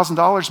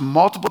 $40,000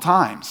 multiple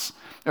times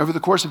over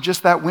the course of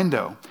just that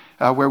window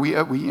where we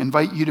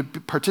invite you to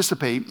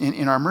participate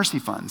in our mercy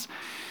funds.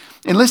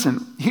 And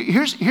listen,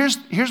 here's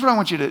what I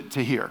want you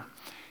to hear.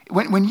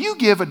 When you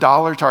give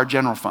 $1 to our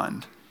general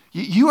fund,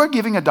 you are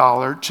giving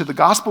 $1 to the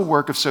gospel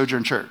work of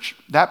Sojourn Church.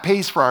 That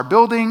pays for our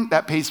building,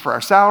 that pays for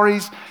our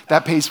salaries,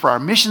 that pays for our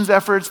missions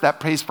efforts, that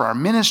pays for our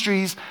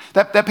ministries,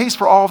 that pays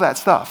for all of that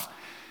stuff.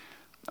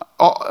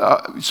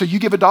 So you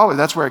give $1,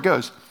 that's where it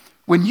goes.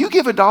 When you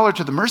give $1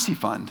 to the Mercy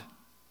Fund,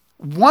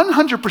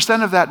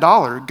 100% of that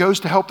dollar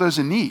goes to help those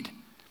in need.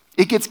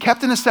 It gets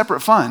kept in a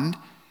separate fund,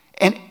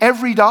 and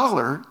every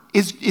dollar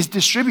is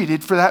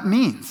distributed for that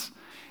means.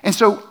 And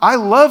so I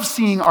love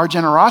seeing our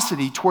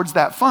generosity towards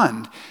that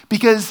fund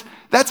because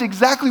that's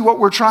exactly what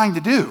we're trying to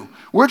do.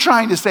 We're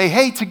trying to say,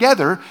 hey,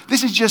 together,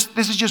 this is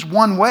just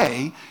one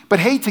way, but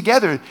hey,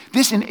 together,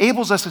 this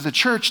enables us as a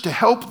church to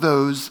help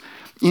those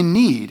in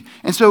need.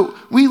 And so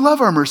we love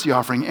our mercy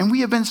offering, and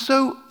we have been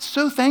so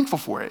thankful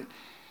for it.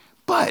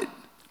 But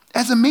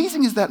as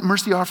amazing as that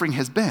mercy offering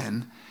has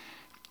been,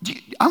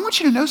 I want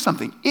you to know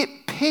something.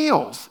 It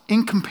pales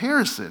in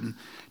comparison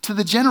to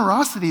the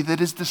generosity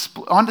that is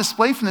on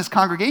display from this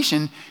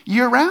congregation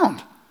year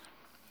round.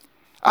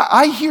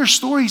 I hear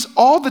stories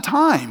all the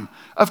time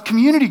of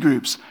community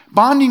groups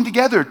bonding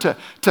together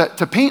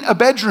to paint a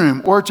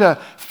bedroom or to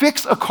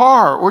fix a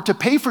car or to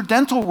pay for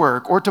dental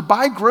work or to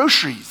buy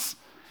groceries.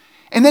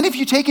 And then if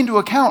you take into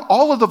account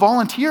all of the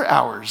volunteer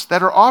hours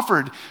that are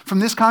offered from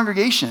this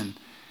congregation,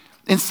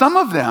 and some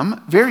of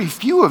them, very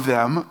few of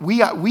them,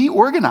 we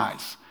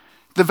organize.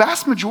 The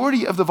vast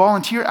majority of the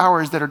volunteer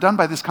hours that are done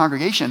by this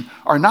congregation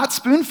are not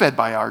spoon-fed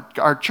by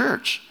our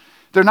church.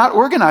 They're not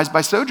organized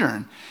by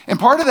Sojourn. And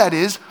part of that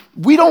is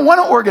we don't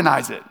want to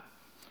organize it.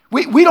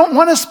 We don't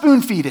want to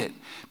spoon-feed it.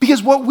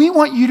 Because what we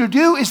want you to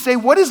do is say,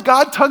 what is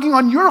God tugging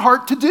on your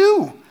heart to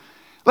do?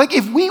 Like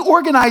if we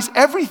organize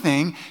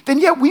everything, then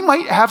yeah, we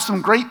might have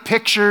some great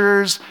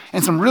pictures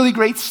and some really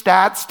great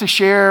stats to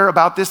share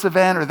about this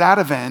event or that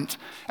event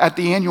at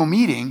the annual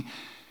meeting.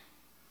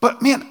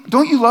 But man,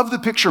 don't you love the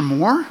picture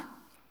more?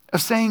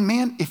 Of saying,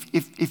 man,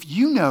 if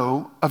you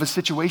know of a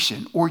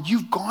situation or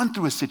you've gone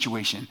through a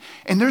situation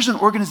and there's an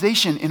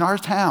organization in our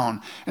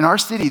town, in our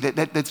city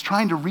that's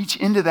trying to reach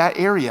into that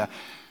area,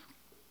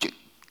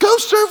 go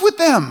serve with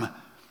them.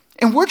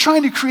 And we're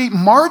trying to create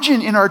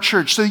margin in our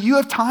church so you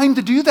have time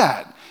to do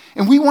that.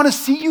 And we want to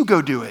see you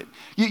go do it.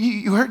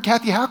 You heard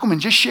Kathy Hackelman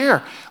just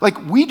share. Like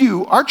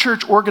our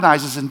church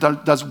organizes and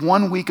does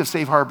 1 week of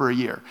Safe Harbor a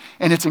year.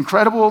 And it's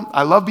incredible.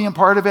 I love being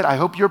part of it. I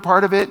hope you're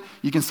part of it.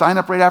 You can sign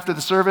up right after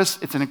the service.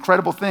 It's an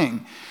incredible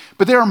thing.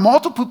 But there are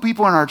multiple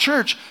people in our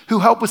church who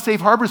help with Safe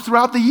Harbor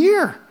throughout the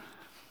year.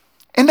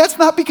 And that's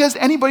not because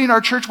anybody in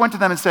our church went to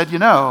them and said,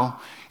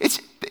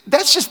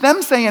 that's just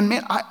them saying,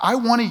 man, I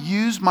want to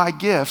use my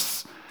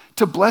gifts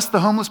to bless the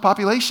homeless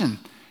population,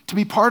 to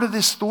be part of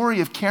this story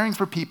of caring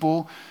for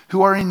people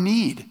who are in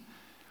need.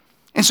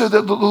 And so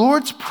the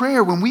Lord's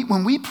Prayer, when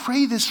we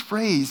pray this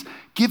phrase,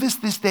 give us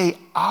this day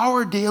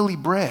our daily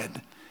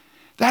bread,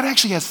 that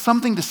actually has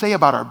something to say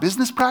about our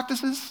business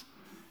practices.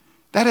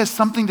 That has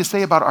something to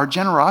say about our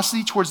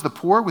generosity towards the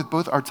poor with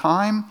both our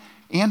time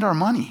and our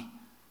money.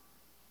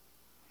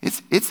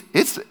 It's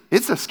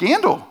a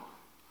scandal.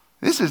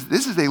 This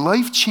is a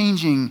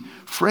life-changing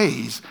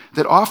phrase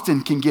that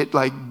often can get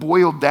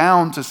boiled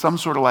down to some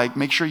sort of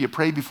make sure you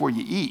pray before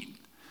you eat.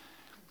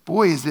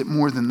 Boy, is it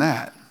more than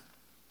that.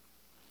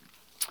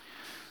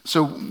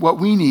 So what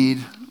we need,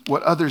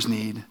 what others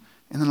need,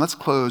 and then let's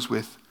close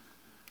with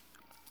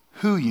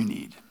who you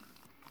need.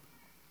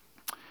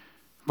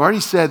 I've already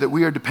said that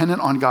we are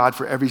dependent on God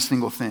for every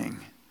single thing.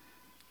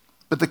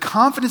 But the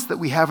confidence that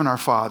we have in our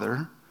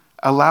Father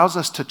allows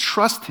us to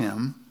trust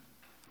Him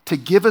to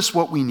give us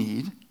what we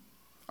need,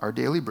 our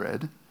daily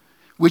bread,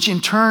 which in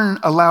turn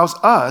allows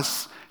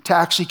us to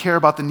actually care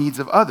about the needs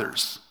of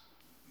others,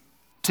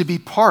 to be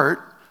part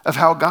of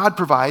how God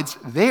provides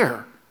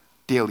their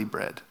daily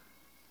bread.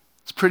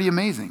 It's pretty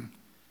amazing.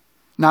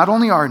 Not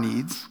only our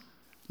needs,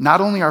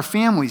 not only our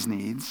family's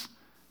needs,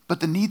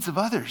 but the needs of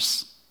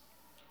others.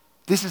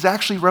 This is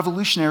actually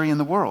revolutionary in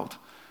the world.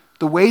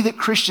 The way that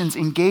Christians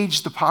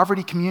engaged the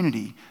poverty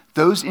community,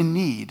 those in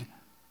need,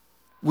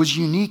 was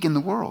unique in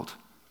the world.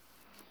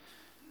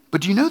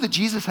 But do you know that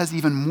Jesus has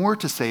even more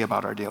to say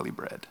about our daily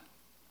bread?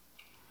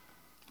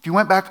 If you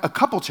went back a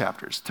couple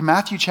chapters to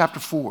Matthew chapter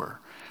 4,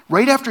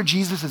 right after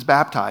Jesus is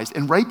baptized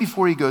and right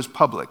before he goes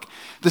public,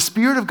 the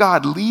Spirit of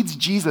God leads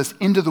Jesus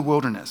into the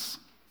wilderness.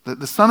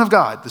 The Son of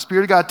God, the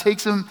Spirit of God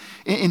takes him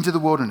into the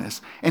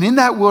wilderness. And in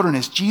that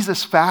wilderness,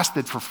 Jesus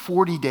fasted for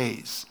 40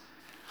 days.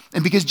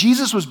 And because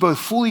Jesus was both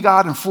fully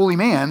God and fully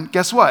man,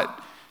 guess what?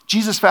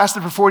 Jesus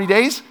fasted for 40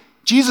 days.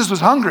 Jesus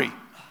was hungry.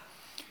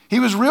 He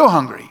was real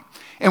hungry.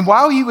 And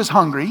while he was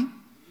hungry,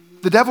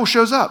 the devil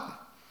shows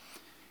up.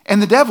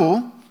 And the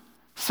devil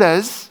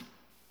says,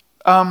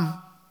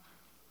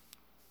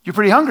 you're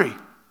pretty hungry.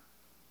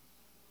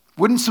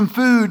 Wouldn't some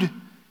food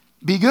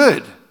be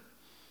good?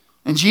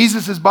 And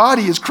Jesus'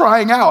 body is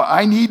crying out,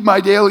 I need my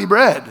daily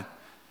bread.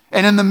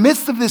 And in the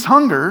midst of this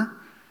hunger,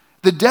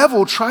 the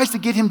devil tries to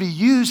get him to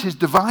use his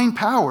divine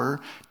power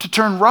to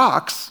turn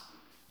rocks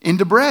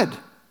into bread.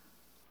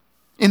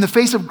 In the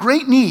face of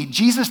great need,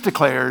 Jesus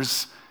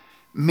declares,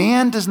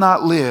 man does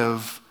not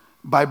live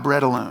by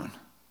bread alone.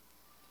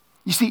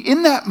 You see,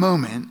 in that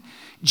moment,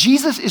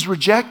 Jesus is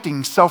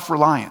rejecting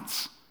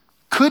self-reliance.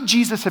 Could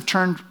Jesus have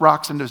turned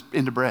rocks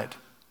into bread?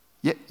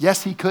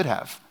 Yes, he could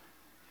have.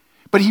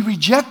 But he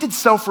rejected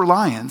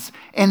self-reliance,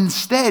 and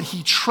instead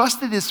he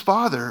trusted his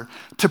Father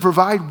to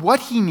provide what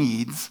he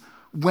needs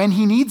when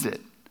he needs it.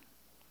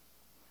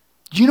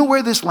 Do you know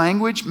where this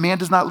language, man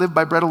does not live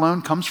by bread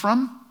alone, comes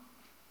from?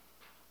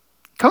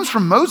 It comes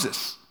from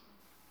Moses,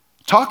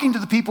 talking to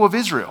the people of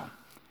Israel.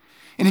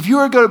 And if you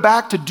were to go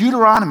back to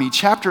Deuteronomy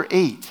chapter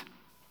 8,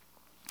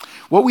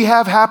 what we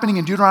have happening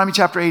in Deuteronomy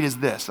chapter 8 is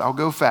this. I'll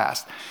go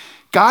fast.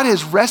 God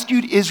has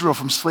rescued Israel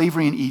from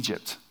slavery in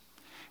Egypt.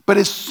 But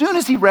as soon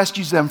as he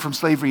rescues them from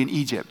slavery in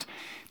Egypt,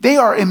 they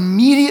are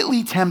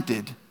immediately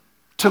tempted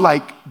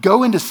to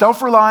go into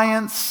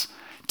self-reliance,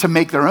 to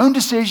make their own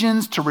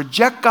decisions, to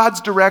reject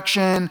God's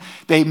direction.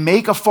 They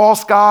make a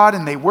false god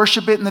and they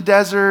worship it in the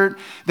desert.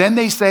 Then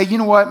they say, you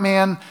know what,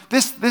 man,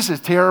 this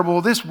is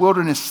terrible. This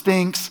wilderness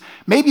stinks.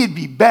 Maybe it'd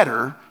be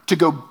better to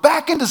go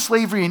back into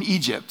slavery in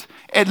Egypt.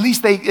 At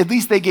least they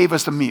gave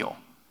us a meal.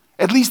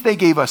 At least they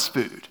gave us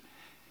food.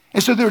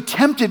 And so they're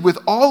tempted with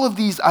all of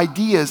these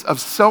ideas of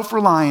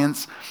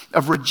self-reliance,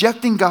 of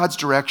rejecting God's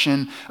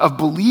direction, of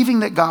believing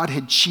that God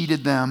had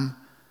cheated them.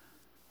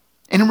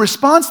 And in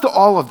response to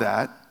all of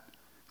that,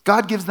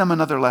 God gives them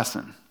another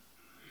lesson.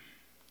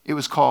 It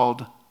was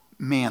called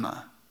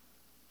manna.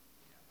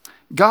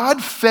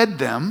 God fed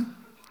them,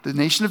 the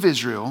nation of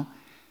Israel,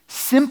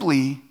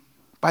 simply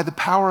by the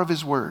power of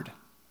his word.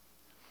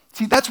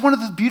 See, that's one of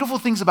the beautiful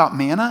things about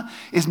manna,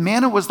 is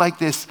manna was like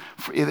this,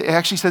 it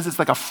actually says it's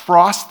like a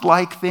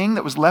frost-like thing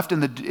that was left in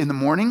the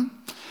morning,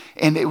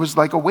 and it was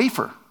like a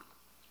wafer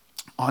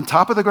on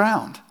top of the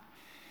ground.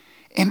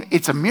 And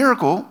it's a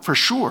miracle for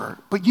sure,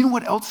 but you know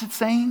what else it's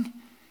saying?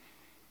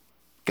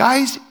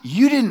 Guys,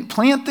 you didn't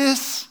plant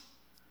this,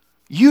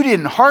 you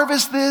didn't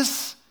harvest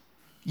this,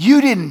 you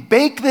didn't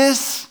bake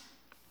this,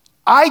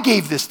 I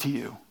gave this to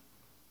you.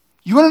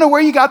 You want to know where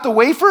you got the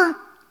wafer?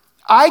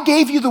 I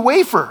gave you the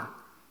wafer.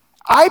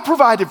 I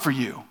provided for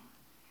you.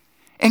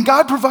 And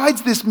God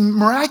provides this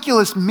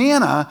miraculous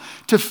manna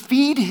to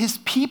feed his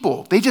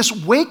people. They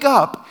just wake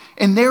up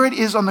and there it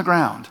is on the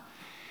ground.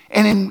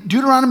 And in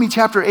Deuteronomy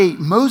chapter 8,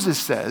 Moses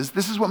says,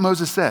 this is what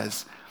Moses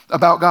says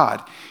about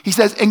God. He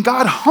says, and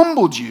God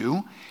humbled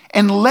you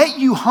and let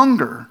you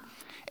hunger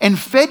and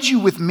fed you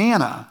with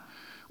manna,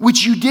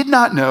 which you did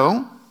not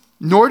know,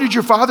 nor did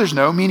your fathers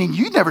know, meaning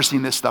you'd never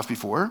seen this stuff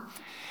before,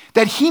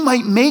 that he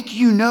might make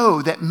you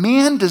know that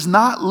man does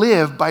not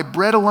live by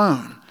bread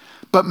alone,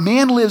 but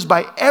man lives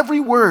by every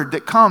word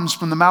that comes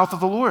from the mouth of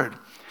the Lord.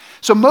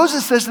 So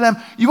Moses says to them,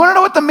 you want to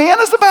know what the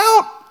manna is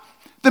about?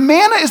 The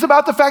manna is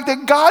about the fact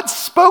that God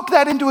spoke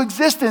that into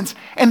existence,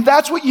 and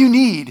that's what you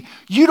need.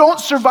 You don't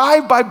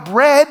survive by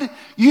bread.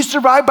 You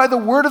survive by the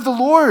word of the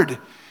Lord.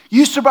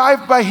 You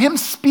survive by him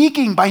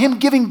speaking, by him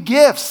giving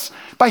gifts,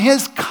 by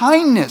his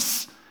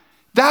kindness.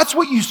 That's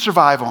what you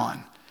survive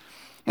on.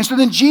 And so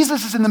then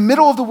Jesus is in the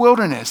middle of the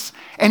wilderness,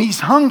 and he's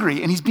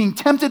hungry, and he's being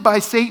tempted by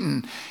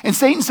Satan. And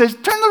Satan says,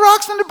 turn the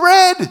rocks into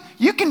bread.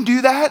 You can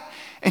do that.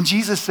 And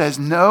Jesus says,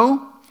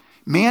 no,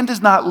 man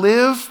does not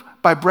live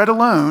by bread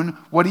alone.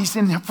 What he's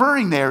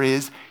inferring there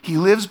is he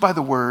lives by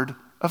the word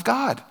of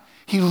God.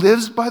 He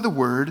lives by the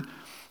word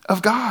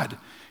of God.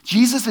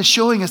 Jesus is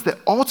showing us that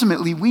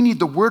ultimately we need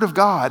the word of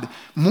God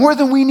more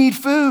than we need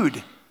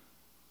food.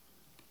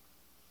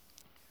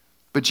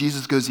 But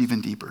Jesus goes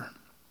even deeper.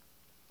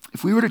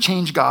 If we were to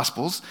change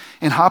Gospels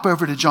and hop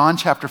over to John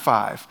chapter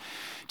 5,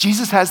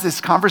 Jesus has this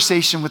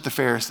conversation with the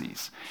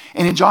Pharisees.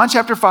 And in John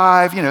chapter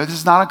 5, this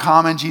is not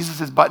uncommon.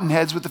 Jesus is butting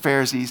heads with the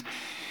Pharisees.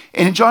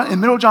 And in the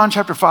middle of John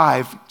chapter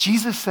 5,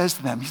 Jesus says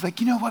to them, he's like,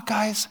 you know what,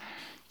 guys?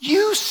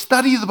 You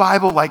study the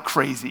Bible like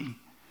crazy.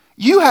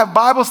 You have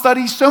Bible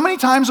studies so many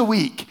times a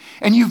week,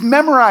 and you've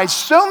memorized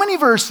so many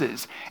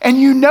verses, and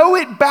you know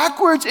it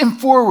backwards and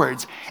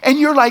forwards, and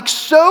you're like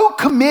so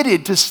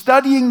committed to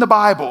studying the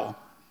Bible.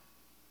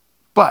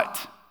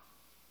 But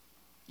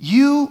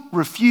you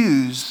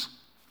refuse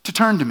to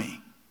turn to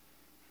me.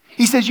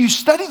 He says, you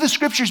study the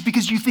scriptures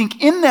because you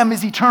think in them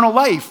is eternal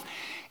life,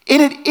 and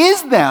it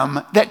is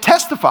them that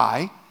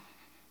testify,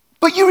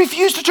 but you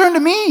refuse to turn to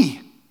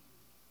me.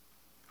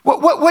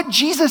 What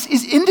Jesus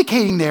is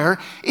indicating there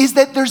is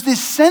that there's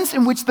this sense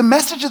in which the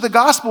message of the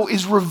gospel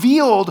is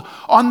revealed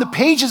on the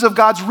pages of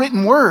God's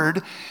written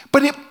word,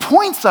 but it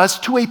points us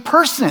to a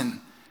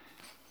person.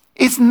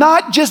 It's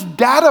not just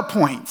data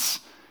points.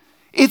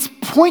 It's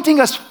pointing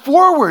us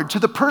forward to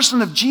the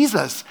person of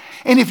Jesus.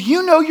 And if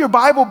you know your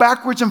Bible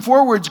backwards and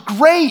forwards,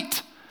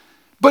 great.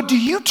 But do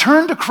you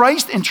turn to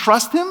Christ and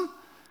trust him?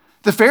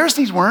 The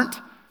Pharisees weren't.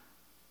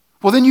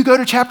 Well, then you go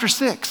to chapter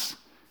 6.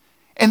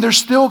 And they're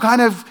still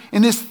kind of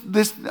in this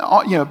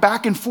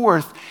back and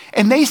forth.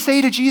 And they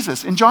say to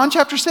Jesus, in John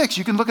chapter 6,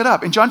 you can look it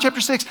up. In John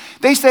chapter 6,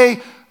 they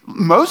say,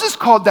 Moses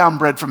called down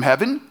bread from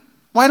heaven.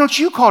 Why don't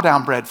you call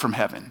down bread from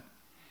heaven?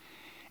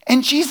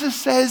 And Jesus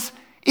says,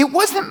 it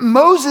wasn't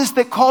Moses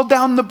that called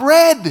down the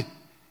bread.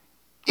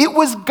 It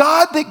was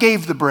God that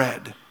gave the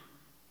bread.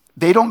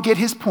 They don't get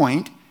his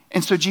point.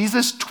 And so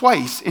Jesus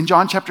twice in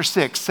John chapter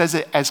 6 says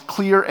it as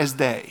clear as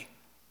day.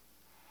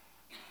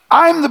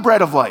 I'm the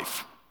bread of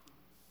life.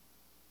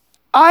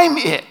 I'm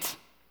it.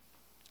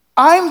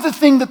 I'm the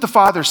thing that the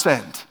Father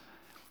sent.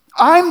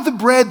 I'm the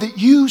bread that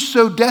you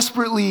so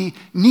desperately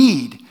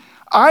need.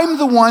 I'm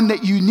the one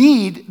that you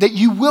need that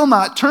you will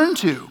not turn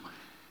to.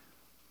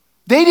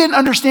 They didn't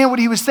understand what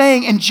he was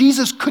saying, and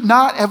Jesus could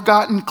not have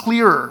gotten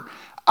clearer.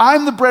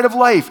 I'm the bread of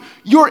life.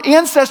 Your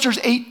ancestors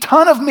ate a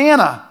ton of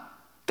manna.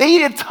 They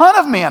ate a ton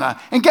of manna.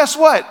 And guess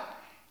what?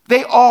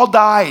 They all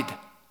died.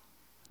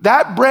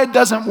 That bread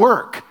doesn't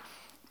work.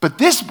 But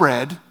this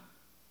bread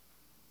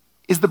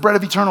is the bread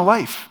of eternal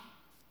life.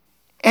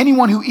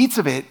 Anyone who eats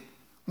of it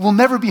will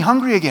never be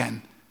hungry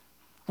again,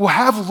 will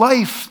have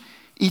life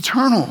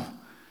eternal.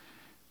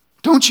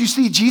 Don't you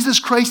see? Jesus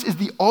Christ is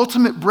the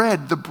ultimate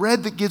bread, the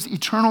bread that gives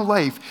eternal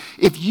life.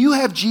 If you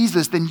have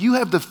Jesus, then you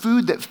have the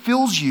food that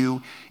fills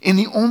you in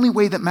the only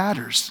way that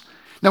matters.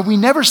 Now, we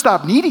never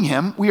stop needing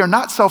him. We are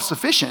not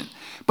self-sufficient,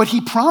 but he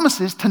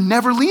promises to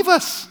never leave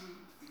us.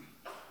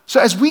 So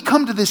as we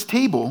come to this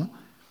table,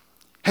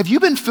 have you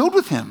been filled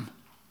with him?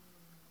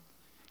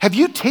 Have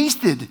you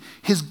tasted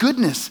his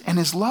goodness and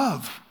his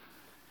love?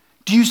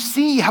 Do you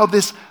see how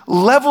this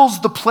levels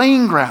the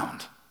playing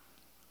ground?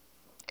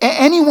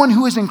 Anyone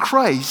who is in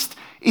Christ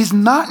is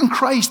not in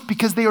Christ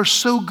because they are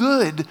so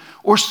good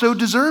or so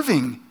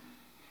deserving.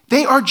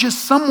 They are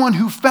just someone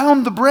who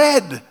found the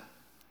bread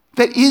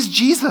that is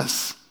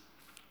Jesus.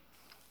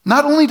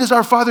 Not only does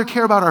our Father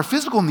care about our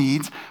physical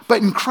needs,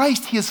 but in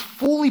Christ he has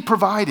fully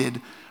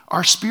provided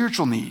our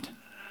spiritual need.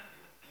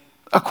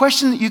 A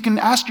question that you can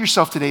ask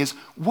yourself today is,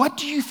 what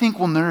do you think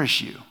will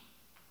nourish you?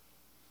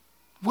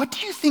 What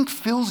do you think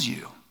fills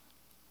you?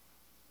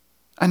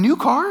 A new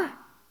car?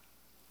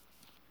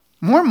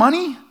 More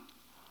money?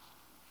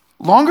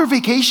 Longer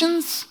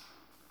vacations?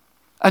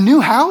 A new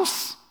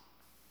house?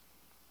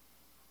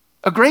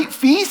 A great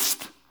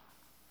feast?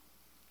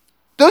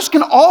 Those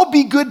can all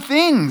be good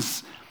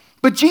things.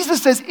 But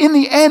Jesus says in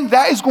the end,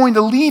 that is going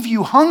to leave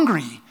you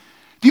hungry.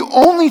 The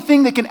only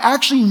thing that can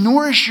actually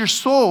nourish your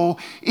soul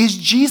is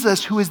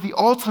Jesus, who is the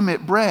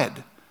ultimate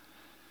bread.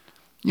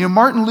 You know,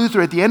 Martin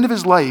Luther, at the end of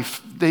his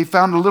life, they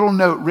found a little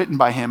note written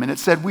by him, and it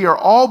said, "We are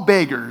all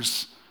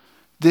beggars.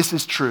 This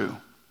is true."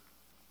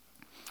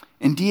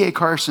 And D.A.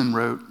 Carson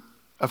wrote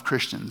of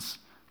Christians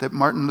that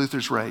Martin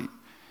Luther's right.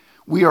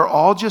 We are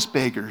all just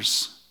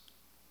beggars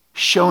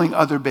showing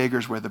other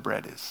beggars where the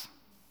bread is.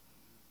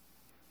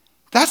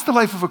 That's the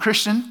life of a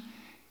Christian.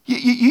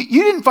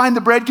 You didn't find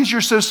the bread because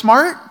you're so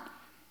smart.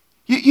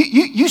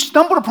 You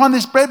stumbled upon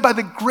this bread by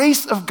the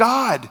grace of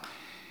God.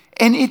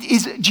 And it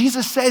is,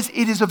 Jesus says,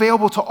 it is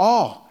available to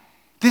all.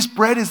 This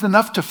bread is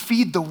enough to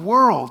feed the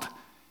world.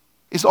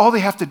 Is all they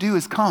have to do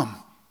is come.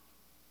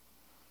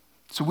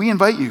 So we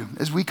invite you,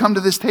 as we come to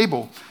this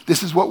table,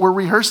 this is what we're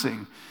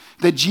rehearsing.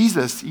 That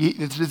Jesus,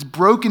 it's this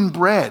broken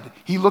bread.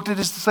 He looked at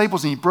his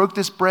disciples and he broke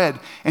this bread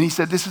and he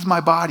said, "This is my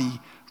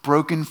body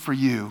broken for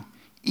you.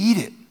 Eat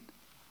it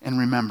and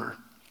remember."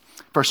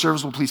 If our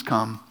servers will please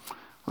come,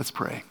 let's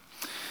pray.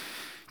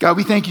 God,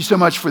 we thank you so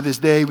much for this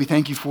day. We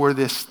thank you for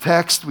this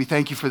text. We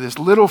thank you for this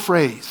little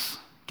phrase,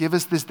 "Give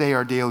us this day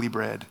our daily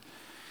bread,"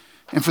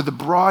 and for the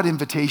broad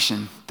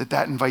invitation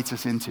that invites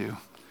us into.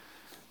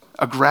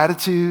 A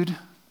gratitude,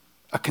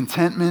 a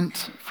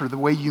contentment for the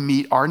way you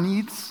meet our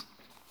needs,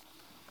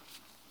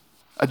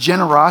 a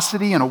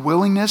generosity and a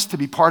willingness to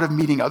be part of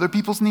meeting other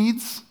people's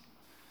needs,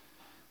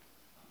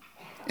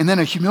 and then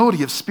a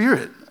humility of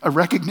spirit, a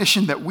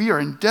recognition that we are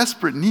in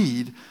desperate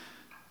need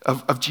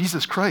of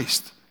Jesus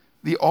Christ,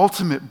 the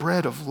ultimate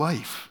bread of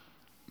life,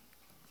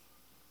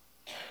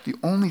 the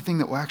only thing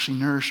that will actually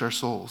nourish our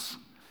souls.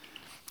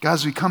 God,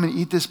 as we come and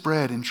eat this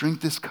bread and drink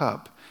this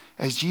cup,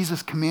 as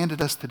Jesus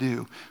commanded us to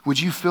do,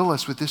 would you fill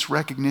us with this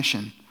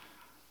recognition?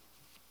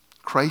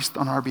 Christ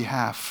on our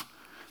behalf,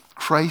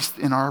 Christ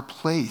in our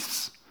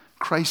place,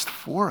 Christ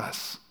for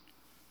us,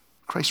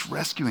 Christ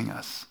rescuing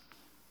us.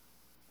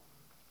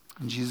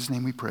 In Jesus'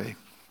 name we pray,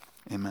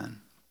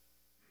 amen.